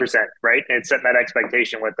 Yeah. 100%. Right. And setting that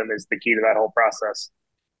expectation with them is the key to that whole process.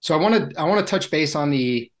 So I want to touch base on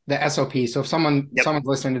the SOP. So if Yep. someone's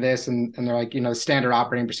listening to this and they're like, standard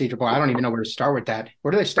operating procedure, boy, I don't even know where to start with that.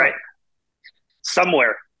 Where do they Right. start?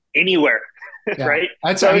 Somewhere, anywhere. Yeah. Right.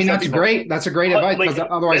 That's, So I mean, that's simple. great. That's a great advice Like because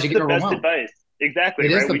otherwise that's you get the best overwhelmed. advice. Exactly.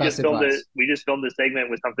 It is Right. the best advice. We just filmed a segment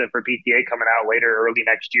with something for PTA coming out later early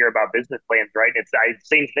next year about business plans. Right. It's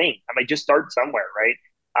same thing. I mean, just start somewhere. Right.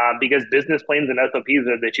 Because business plans and SOPs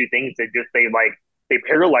are the two things that they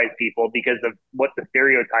paralyze people because of what the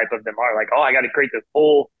stereotype of them are. Like, oh, I got to create this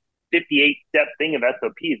whole 58-step thing of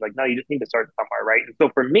SOPs. Like, no, you just need to start somewhere. Right. And so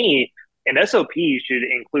for me, an SOP should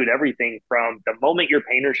include everything from the moment your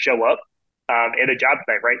painters show up at a job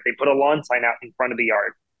site, right? They put a lawn sign out in front of the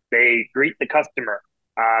yard. They greet the customer.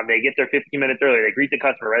 They get there 15 minutes early. They greet the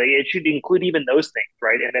customer, right? It should include even those things,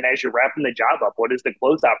 right? And then as you're wrapping the job up, what is the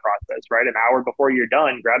closeout process, right? An hour before you're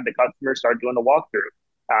done, grab the customer, start doing the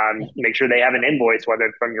walkthrough. Make sure they have an invoice, whether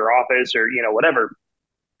it's from your office or whatever.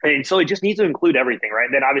 And so it just needs to include everything, right?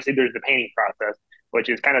 And then obviously there's the painting process, which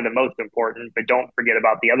is kind of the most important, but don't forget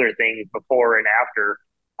about the other things before and after.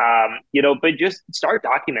 But just start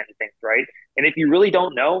documenting things, right? And if you really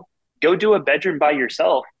don't know, go do a bedroom by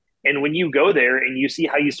yourself. And when you go there and you see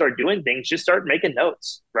how you start doing things, just start making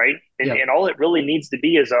notes, right? And, Yeah. and all it really needs to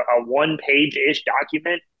be is a one page ish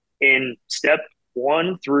document in step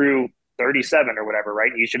 1 through 37 or whatever,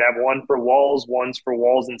 right? You should have one for walls, one's for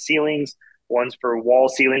walls and ceilings, one's for wall,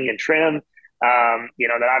 ceiling, and trim.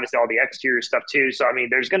 Then obviously all the exterior stuff too. So I mean,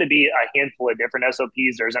 there's going to be a handful of different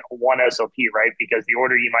SOPs. There isn't one SOP, right? Because the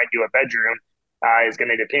order you might do a bedroom is going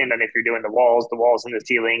to depend on if you're doing the walls, and the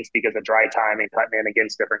ceilings because of dry time and cutting in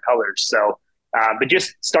against different colors. So, but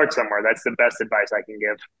just start somewhere. That's the best advice I can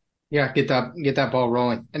give. Yeah. Get that ball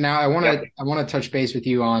rolling. And now I want to touch base with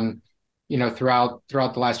you on, throughout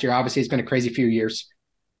the last year. Obviously, it's been a crazy few years.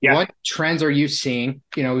 Yeah. What trends are you seeing?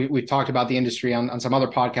 We've talked about the industry on some other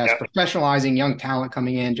podcasts, Yeah. professionalizing young talent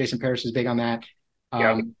coming in. Jason Parrish is big on that.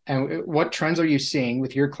 Yeah. And what trends are you seeing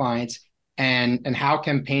with your clients, and how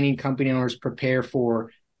can painting company owners prepare for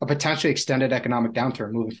a potentially extended economic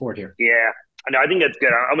downturn moving forward here? Yeah, no, I think that's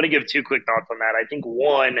good. I'm going to give two quick thoughts on that. I think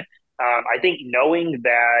one, I think knowing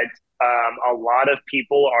that a lot of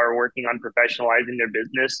people are working on professionalizing their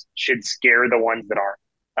business should scare the ones that aren't.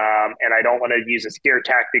 And I don't want to use a scare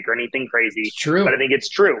tactic or anything crazy, It's true. but I think it's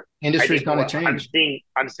true. Industry's going to change.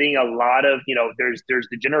 I'm seeing a lot of, there's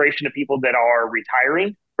the generation of people that are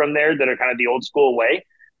retiring from there that are kind of the old school way.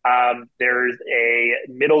 There's a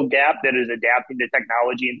middle gap that is adapting to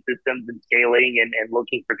technology and systems and scaling and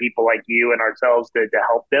looking for people like you and ourselves to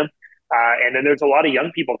help them. And then there's a lot of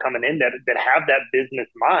young people coming in that have that business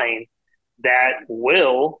mind that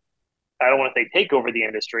will, I don't want to say take over the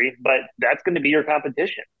industry, but that's going to be your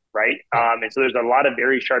competition, right? And so there's a lot of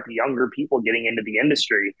very sharp younger people getting into the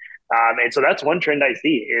industry. And so that's one trend I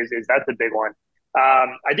see is that's a big one.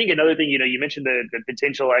 I think another thing, you mentioned the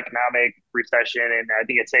potential economic recession, and I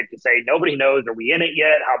think it's safe to say nobody knows, are we in it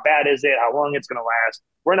yet? How bad is it? How long it's going to last?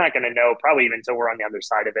 We're not going to know probably even until we're on the other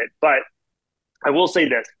side of it. But I will say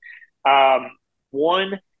this.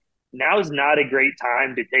 One, now is not a great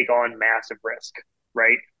time to take on massive risk,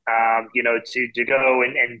 right? To go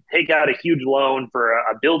and take out a huge loan for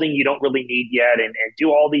a building you don't really need yet and do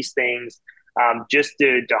all these things just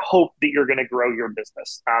to hope that you're going to grow your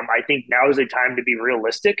business. I think now is a time to be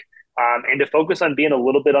realistic and to focus on being a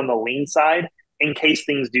little bit on the lean side in case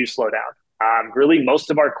things do slow down. Really, most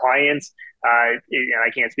of our clients, and I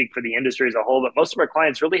can't speak for the industry as a whole, but most of our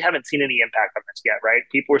clients really haven't seen any impact on this yet, right?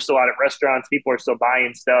 People are still out at restaurants. People are still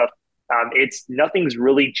buying stuff. Nothing's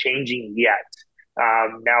really changing yet.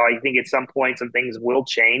 Now, I think at some point some things will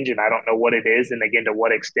change, and I don't know what it is, and again, to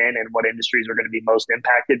what extent and what industries are going to be most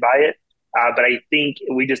impacted by it. But I think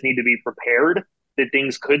we just need to be prepared that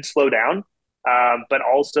things could slow down, but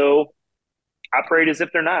also operate as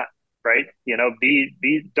if they're not, right?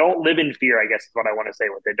 Don't live in fear, I guess is what I want to say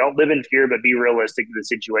with it. Don't live in fear, but be realistic to the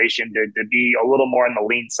situation, to be a little more on the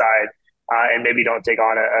lean side, and maybe don't take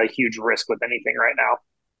on a huge risk with anything right now.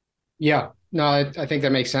 Yeah. No, I think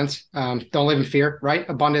that makes sense. Don't live in fear, right?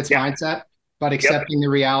 Abundance mindset, but accepting the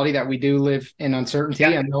reality that we do live in uncertainty,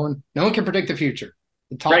 and no one can predict the future.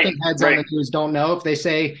 The talking heads on the news don't know. If they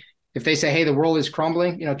say, hey, the world is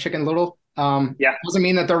crumbling, Chicken Little, doesn't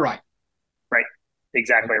mean that they're right. Right.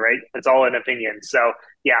 Exactly. Right. It's all an opinion. So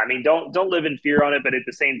yeah, I mean, don't live in fear on it, but at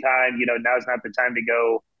the same time, now's not the time to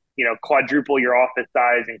go, quadruple your office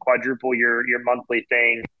size and quadruple your monthly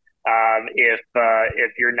thing.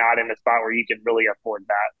 If you're not in a spot where you can really afford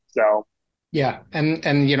that. So yeah,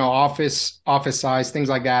 and office size, things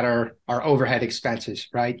like that are overhead expenses,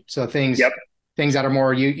 right? So things that are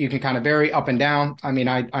more you can kind of vary up and down. I mean,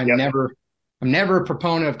 I'm never a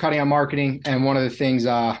proponent of cutting out marketing, and one of the things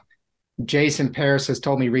Jason Paris has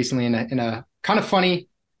told me recently in a kind of funny,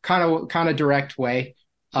 kind of direct way,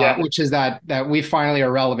 which is that we finally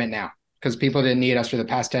are relevant now because people didn't need us for the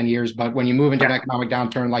past 10 years. But when you move into an economic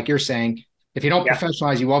downturn, like you're saying, if you don't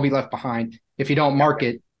professionalize, you will be left behind. If you don't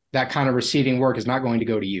market, that kind of receiving work is not going to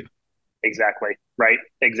go to you. Exactly. Right.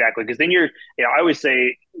 Exactly. Because then I always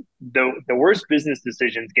say the worst business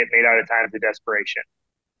decisions get made out of times of desperation.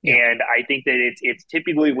 Yeah. And I think that it's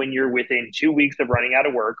typically when you're within 2 weeks of running out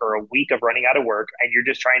of work or a week of running out of work and you're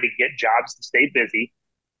just trying to get jobs to stay busy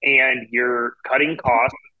and you're cutting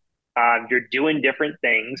costs, you're doing different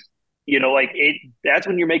things, that's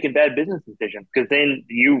when you're making bad business decisions because then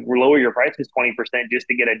you lower your prices 20% just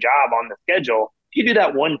to get a job on the schedule. If you do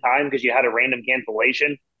that one time because you had a random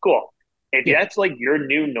cancellation, cool. If that's like your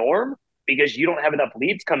new norm, because you don't have enough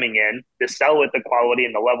leads coming in to sell at the quality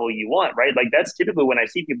and the level you want, right? Like that's typically when I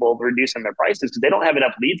see people reducing their prices because they don't have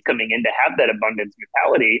enough leads coming in to have that abundance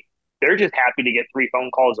mentality. They're just happy to get 3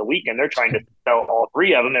 phone calls a week and they're trying to sell all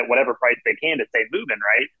 3 of them at whatever price they can to stay moving,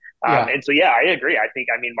 right? And so, I agree.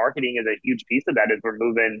 I mean, marketing is a huge piece of that as we're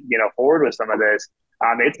moving, forward with some of this.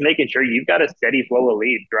 It's making sure you've got a steady flow of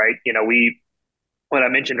leads, right? When I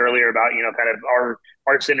mentioned earlier about, kind of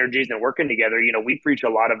our synergies and working together, we preach a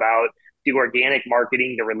lot about the organic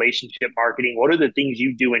marketing, the relationship marketing. What are the things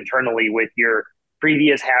you do internally with your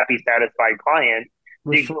previous happy, satisfied client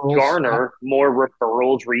to garner more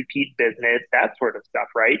referrals, repeat business, that sort of stuff,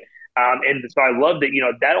 right? And so I love that,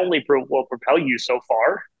 that only will propel you so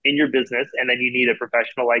far in your business. And then you need a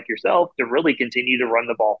professional like yourself to really continue to run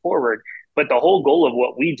the ball forward. But the whole goal of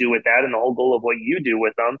what we do with that and the whole goal of what you do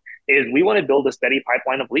with them is we want to build a steady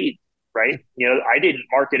pipeline of leads, right? I didn't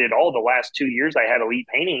market at all the last 2 years I had Elite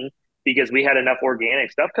Painting because we had enough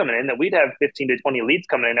organic stuff coming in that we'd have 15 to 20 leads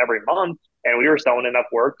coming in every month. And we were selling enough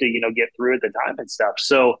work to, get through at the time and stuff.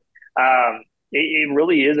 So, it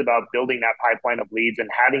really is about building that pipeline of leads and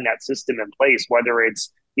having that system in place, whether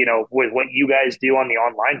it's, with what you guys do on the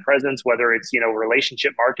online presence, whether it's,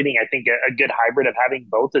 relationship marketing. I think a good hybrid of having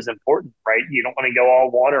both is important, right? You don't want to go all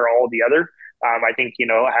one or all the other. I think,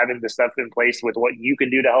 having the stuff in place with what you can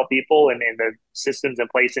do to help people and the systems in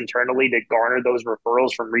place internally to garner those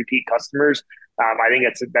referrals from repeat customers. I think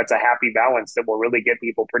that's a happy balance that will really get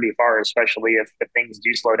people pretty far, especially if things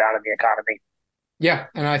do slow down in the economy. Yeah.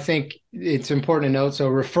 And I think it's important to note. So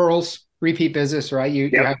referrals, repeat business, right?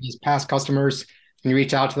 You have these past customers and you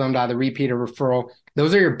reach out to them to either repeat or referral.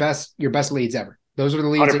 Those are your best leads ever. Those are the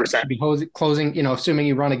leads 100%. That you should be closing, assuming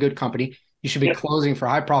you run a good company, you should be closing for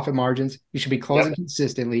high profit margins. You should be closing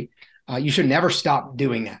consistently. You should never stop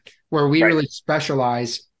doing that. Where we really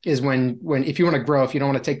specialize is when if you want to grow, if you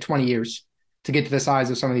don't want to take 20 years to get to the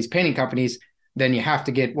size of some of these painting companies, then you have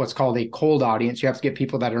to get what's called a cold audience. You have to get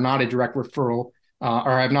people that are not a direct referral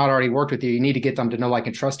or have not already worked with you. You need to get them to know, like,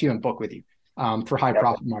 and trust you and book with you for high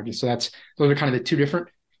profit margins. So those are kind of the two different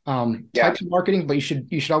types of marketing, but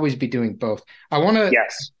you should always be doing both. I want to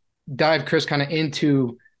dive, Chris, kind of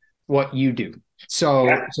into what you do. So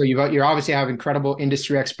you obviously have incredible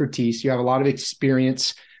industry expertise. You have a lot of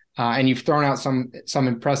experience, and you've thrown out some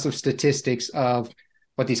impressive statistics of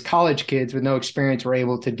what these college kids with no experience were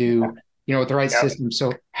able to do, with the right system.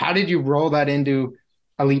 So how did you roll that into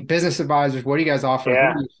Elite Business Advisors? What do you guys offer? Who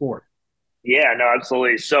are you for? Yeah, no,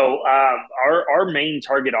 absolutely. So our main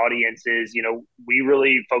target audience is, we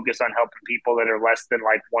really focus on helping people that are less than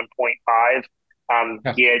like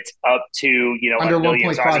 1.5 get up to, under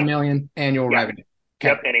 1.5 million annual revenue.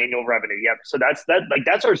 Okay. And annual revenue. So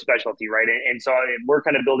that's our specialty, right? And so we're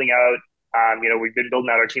kind of building out, we've been building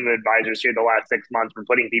out our team of advisors here the last 6 months. We're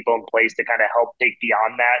putting people in place to kind of help take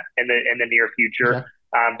beyond that in the near future.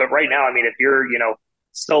 But right now, I mean, if you're,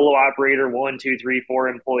 solo operator, 1, 2, 3, 4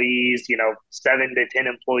 employees, 7 to 10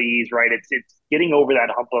 employees, right? It's getting over that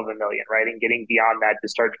hump of 1 million, right? And getting beyond that to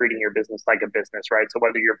start treating your business like a business, right? So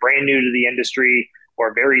whether you're brand new to the industry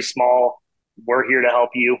or very small, we're here to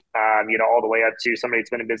help you, all the way up to somebody that's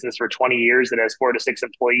been in business for 20 years that has 4 to 6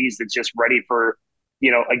 employees that's just ready for,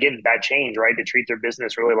 again, that change, right? To treat their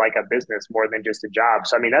business really like a business more than just a job.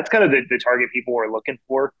 So, I mean, that's kind of the target people we're looking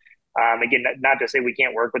for. Again, not to say we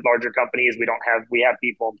can't work with larger companies. We have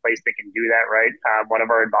people in place that can do that, right? One of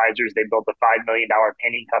our advisors, they built a $5 million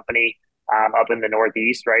painting company up in the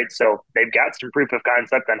Northeast, right? So they've got some proof of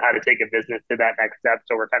concept on how to take a business to that next step.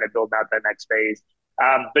 So we're kind of building out that next phase.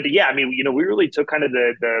 But yeah, I mean, we really took kind of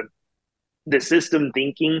the system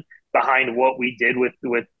thinking behind what we did with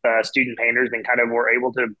student painters, and kind of were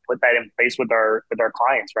able to put that in place with our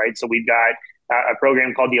clients, right? So we've got a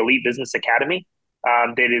program called the Elite Business Academy.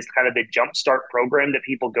 That is kind of the jumpstart program that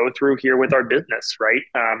people go through here with our business, right?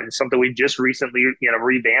 And something we just recently,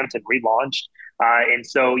 revamped and relaunched. And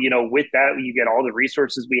so, with that, you get all the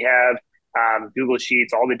resources we have, Google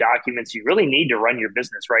Sheets, all the documents you really need to run your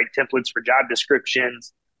business, right? Templates for job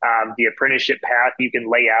descriptions, the apprenticeship path you can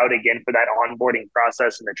lay out again for that onboarding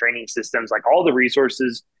process, and the training systems, like all the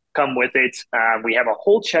resources come with it. We have a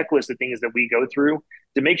whole checklist of things that we go through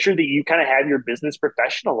to make sure that you kind of have your business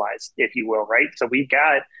professionalized, if you will, right? So we've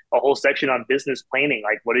got a whole section on business planning,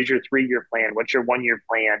 like what is your 3-year plan? What's your 1-year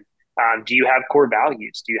plan? Do you have core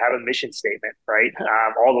values? Do you have a mission statement, right?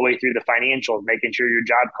 All the way through the financials, making sure your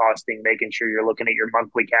job costing, making sure you're looking at your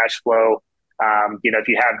monthly cash flow. If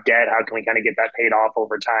you have debt, how can we kind of get that paid off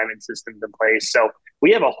over time, and systems in place? So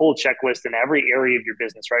we have a whole checklist in every area of your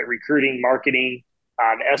business, right? Recruiting, marketing,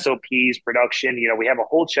 SOPs, production. We have a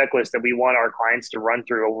whole checklist that we want our clients to run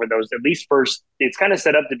through over those, at least first. It's kind of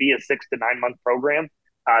set up to be a 6 to 9 month program.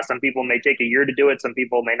 Some people may take a year to do it. Some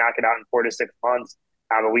people may knock it out in 4 to 6 months.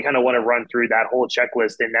 But we kind of want to run through that whole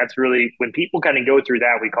checklist. And that's really, when people kind of go through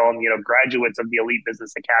that, we call them, graduates of the Elite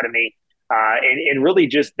Business Academy. And really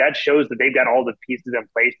just that shows that they've got all the pieces in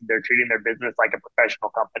place. They're treating their business like a professional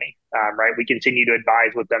company, right? We continue to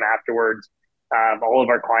advise with them afterwards. All of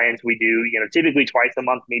our clients, we do, typically twice a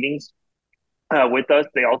month meetings with us.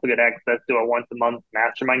 They also get access to a once a month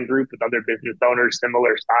mastermind group with other business owners,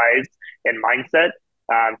 similar size and mindset.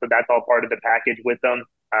 So that's all part of the package with them.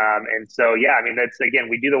 And so, yeah, I mean, that's, again,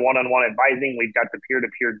 we do the one-on-one advising. We've got the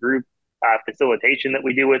peer-to-peer group facilitation that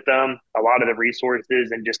we do with them, a lot of the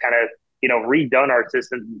resources, and just kind of, redone our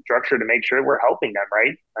systems and structure to make sure we're helping them,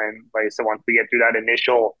 right? And like, so once we get through that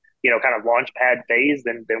initial, kind of launch pad phase,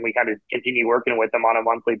 then we kind of continue working with them on a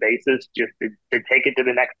monthly basis just to take it to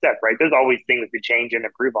the next step, right? There's always things to change and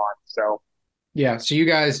improve on. So, yeah. So you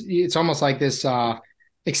guys, it's almost like this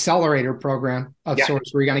accelerator program of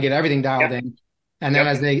sorts, where you're going to get everything dialed in. And then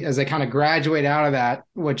as they kind of graduate out of that,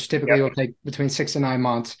 which typically will take between 6 to 9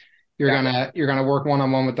 months, you're gonna work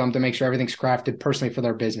one-on-one with them to make sure everything's crafted personally for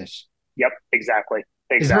their business. Yep, exactly.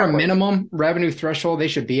 Is there a minimum revenue threshold they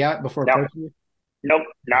should be at before approaching you? Nope,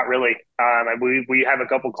 not really. We have a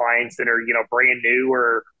couple clients that are, brand new,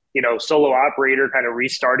 or, solo operator, kind of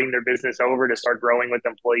restarting their business over to start growing with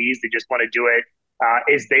employees. They just want to do it,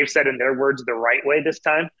 as they've said in their words, the right way this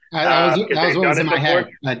time. That was what was in my head.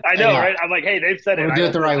 I know, right? I'm like, hey, they've said it. We'll do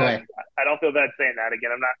it the right way. I don't feel bad saying that.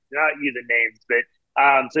 Again, I'm not using names, but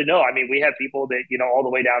so no, I mean, we have people that, all the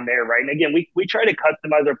way down there, right? And again, we try to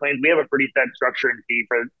customize our plans. We have a pretty set structure and fee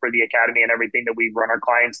for the academy and everything that we run our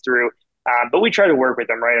clients through. But we try to work with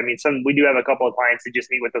them, right? I mean, we do have a couple of clients that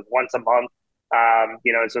just meet with us once a month.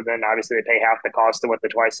 So then obviously they pay half the cost of what the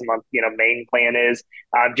twice a month, main plan is,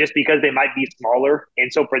 just because they might be smaller.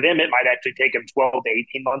 And so for them, it might actually take them 12 to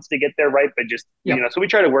 18 months to get there, right? But just, so we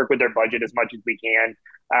try to work with their budget as much as we can.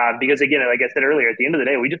 Because again, like I said earlier, at the end of the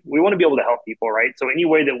day, we want to be able to help people, right? So any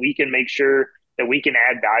way that we can make sure that we can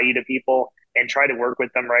add value to people and try to work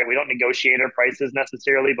with them, right? We don't negotiate our prices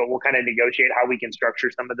necessarily, but we'll kind of negotiate how we can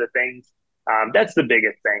structure some of the things. That's the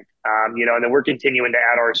biggest thing, and then we're continuing to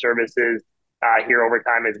add our services here over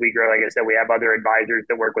time as we grow. Like I said, we have other advisors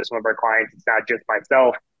that work with some of our clients. It's not just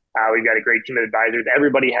myself. We've got a great team of advisors.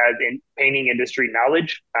 Everybody has painting industry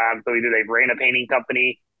knowledge. So either they've ran a painting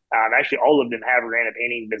company. Actually, all of them have ran a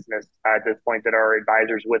painting business at this point that are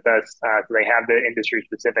advisors with us. So they have the industry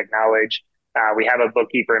specific knowledge. We have a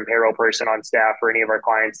bookkeeper and payroll person on staff for any of our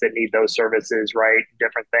clients that need those services, right?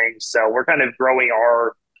 Different things. So we're kind of growing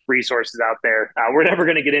our resources out there. We're never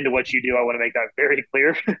going to get into what you do. I want to make that very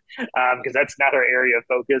clear because that's not our area of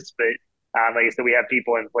focus. But like I said, we have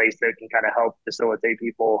people in place that can kind of help facilitate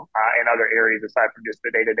people in other areas aside from just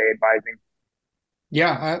the day-to-day advising.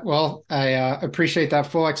 Yeah, I appreciate that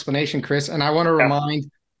full explanation, Chris. And I want to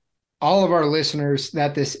remind all of our listeners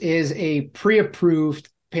that this is a pre-approved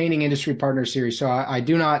painting industry partner series. So I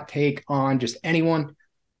do not take on just anyone.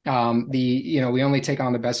 We only take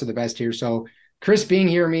on the best of the best here. So Chris being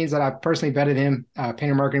here means that I've personally vetted him.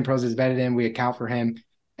 Painter Marketing Pros has vetted him. We account for him,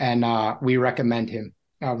 and we recommend him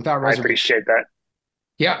without reservation. I appreciate that.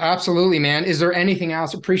 Yeah, absolutely, man. Is there anything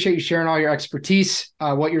else? Appreciate you sharing all your expertise,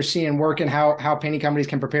 what you're seeing working, how painting companies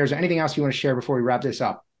can prepare. Is there anything else you want to share before we wrap this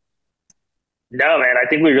up? No, man, I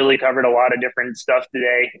think we really covered a lot of different stuff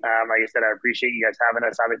today. Like I said, I appreciate you guys having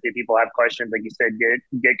us. Obviously, if people have questions, like you said,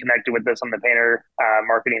 get connected with us on the Painter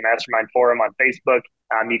Marketing Mastermind Forum on Facebook.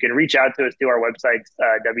 You can reach out to us through our website,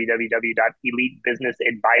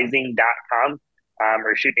 www.elitebusinessadvising.com.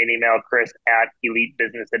 Or shoot me an email,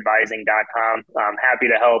 chris@elitebusinessadvising.com. I'm happy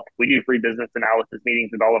to help. We do free business analysis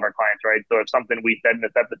meetings with all of our clients, right? So if something we said in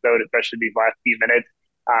this episode, especially these last few minutes,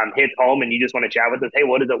 hits home and you just want to chat with us, hey,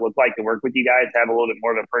 what does it look like to work with you guys? Have a little bit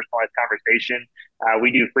more of a personalized conversation.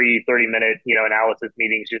 We do free 30-minute, analysis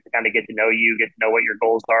meetings just to kind of get to know you, get to know what your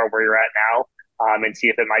goals are, where you're at now, and see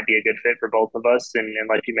if it might be a good fit for both of us and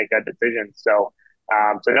let you make that decision. So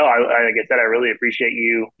no, like I said, I really appreciate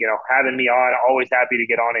you, having me on. Always happy to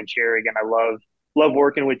get on and share. Again, I love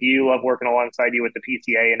working with you, love working alongside you with the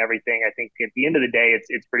PCA and everything. I think at the end of the day,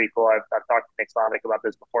 it's pretty cool. I've talked to Nick Sonic about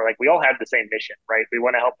this before. Like, we all have the same mission, right? We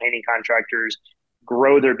want to help painting contractors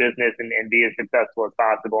grow their business and be as successful as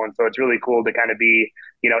possible. And so it's really cool to kind of be,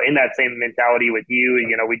 in that same mentality with you.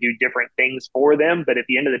 We do different things for them, but at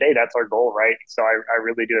the end of the day, that's our goal, right? So I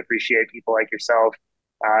really do appreciate people like yourself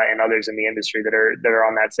and others in the industry that are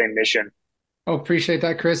on that same mission. Oh, appreciate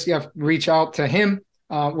that, Chris. You have to reach out to him.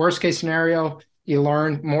 Worst case scenario, you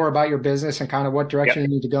learn more about your business and kind of what direction you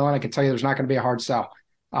need to go. And I can tell you, there's not going to be a hard sell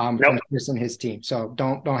from Chris and his team. So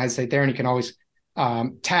don't hesitate there. And you can always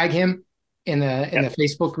tag him in the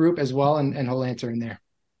Facebook group as well, and he'll answer in there.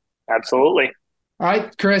 Absolutely. All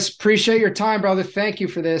right, Chris, appreciate your time, brother. Thank you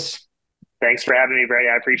for this. Thanks for having me, Brady.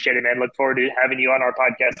 I appreciate it, man. Look forward to having you on our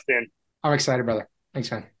podcast soon. I'm excited, brother. Thanks,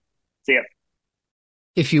 man. See ya.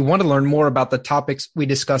 If you want to learn more about the topics we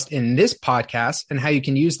discussed in this podcast and how you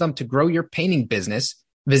can use them to grow your painting business,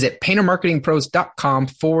 visit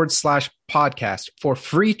paintermarketingpros.com/podcast for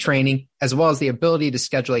free training, as well as the ability to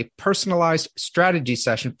schedule a personalized strategy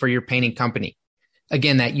session for your painting company.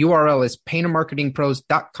 Again, that URL is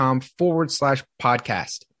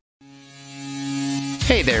paintermarketingpros.com/podcast.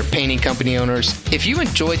 Hey there, painting company owners. If you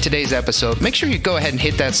enjoyed today's episode, make sure you go ahead and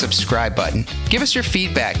hit that subscribe button. Give us your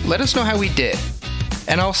feedback. Let us know how we did.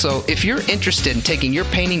 And also, if you're interested in taking your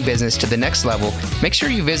painting business to the next level, make sure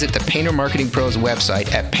you visit the Painter Marketing Pros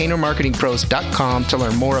website at paintermarketingpros.com to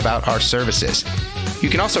learn more about our services. You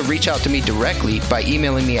can also reach out to me directly by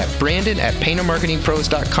emailing me at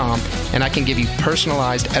brandon@paintermarketingpros.com, and I can give you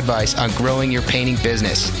personalized advice on growing your painting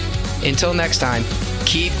business. Until next time,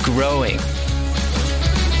 keep growing.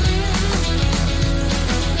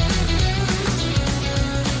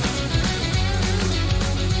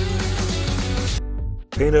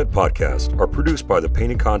 PaintNet podcasts are produced by the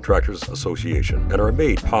Painting Contractors Association and are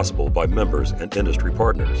made possible by members and industry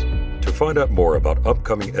partners. To find out more about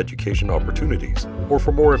upcoming education opportunities or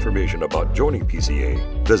for more information about joining PCA,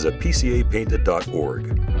 visit pcapainted.org.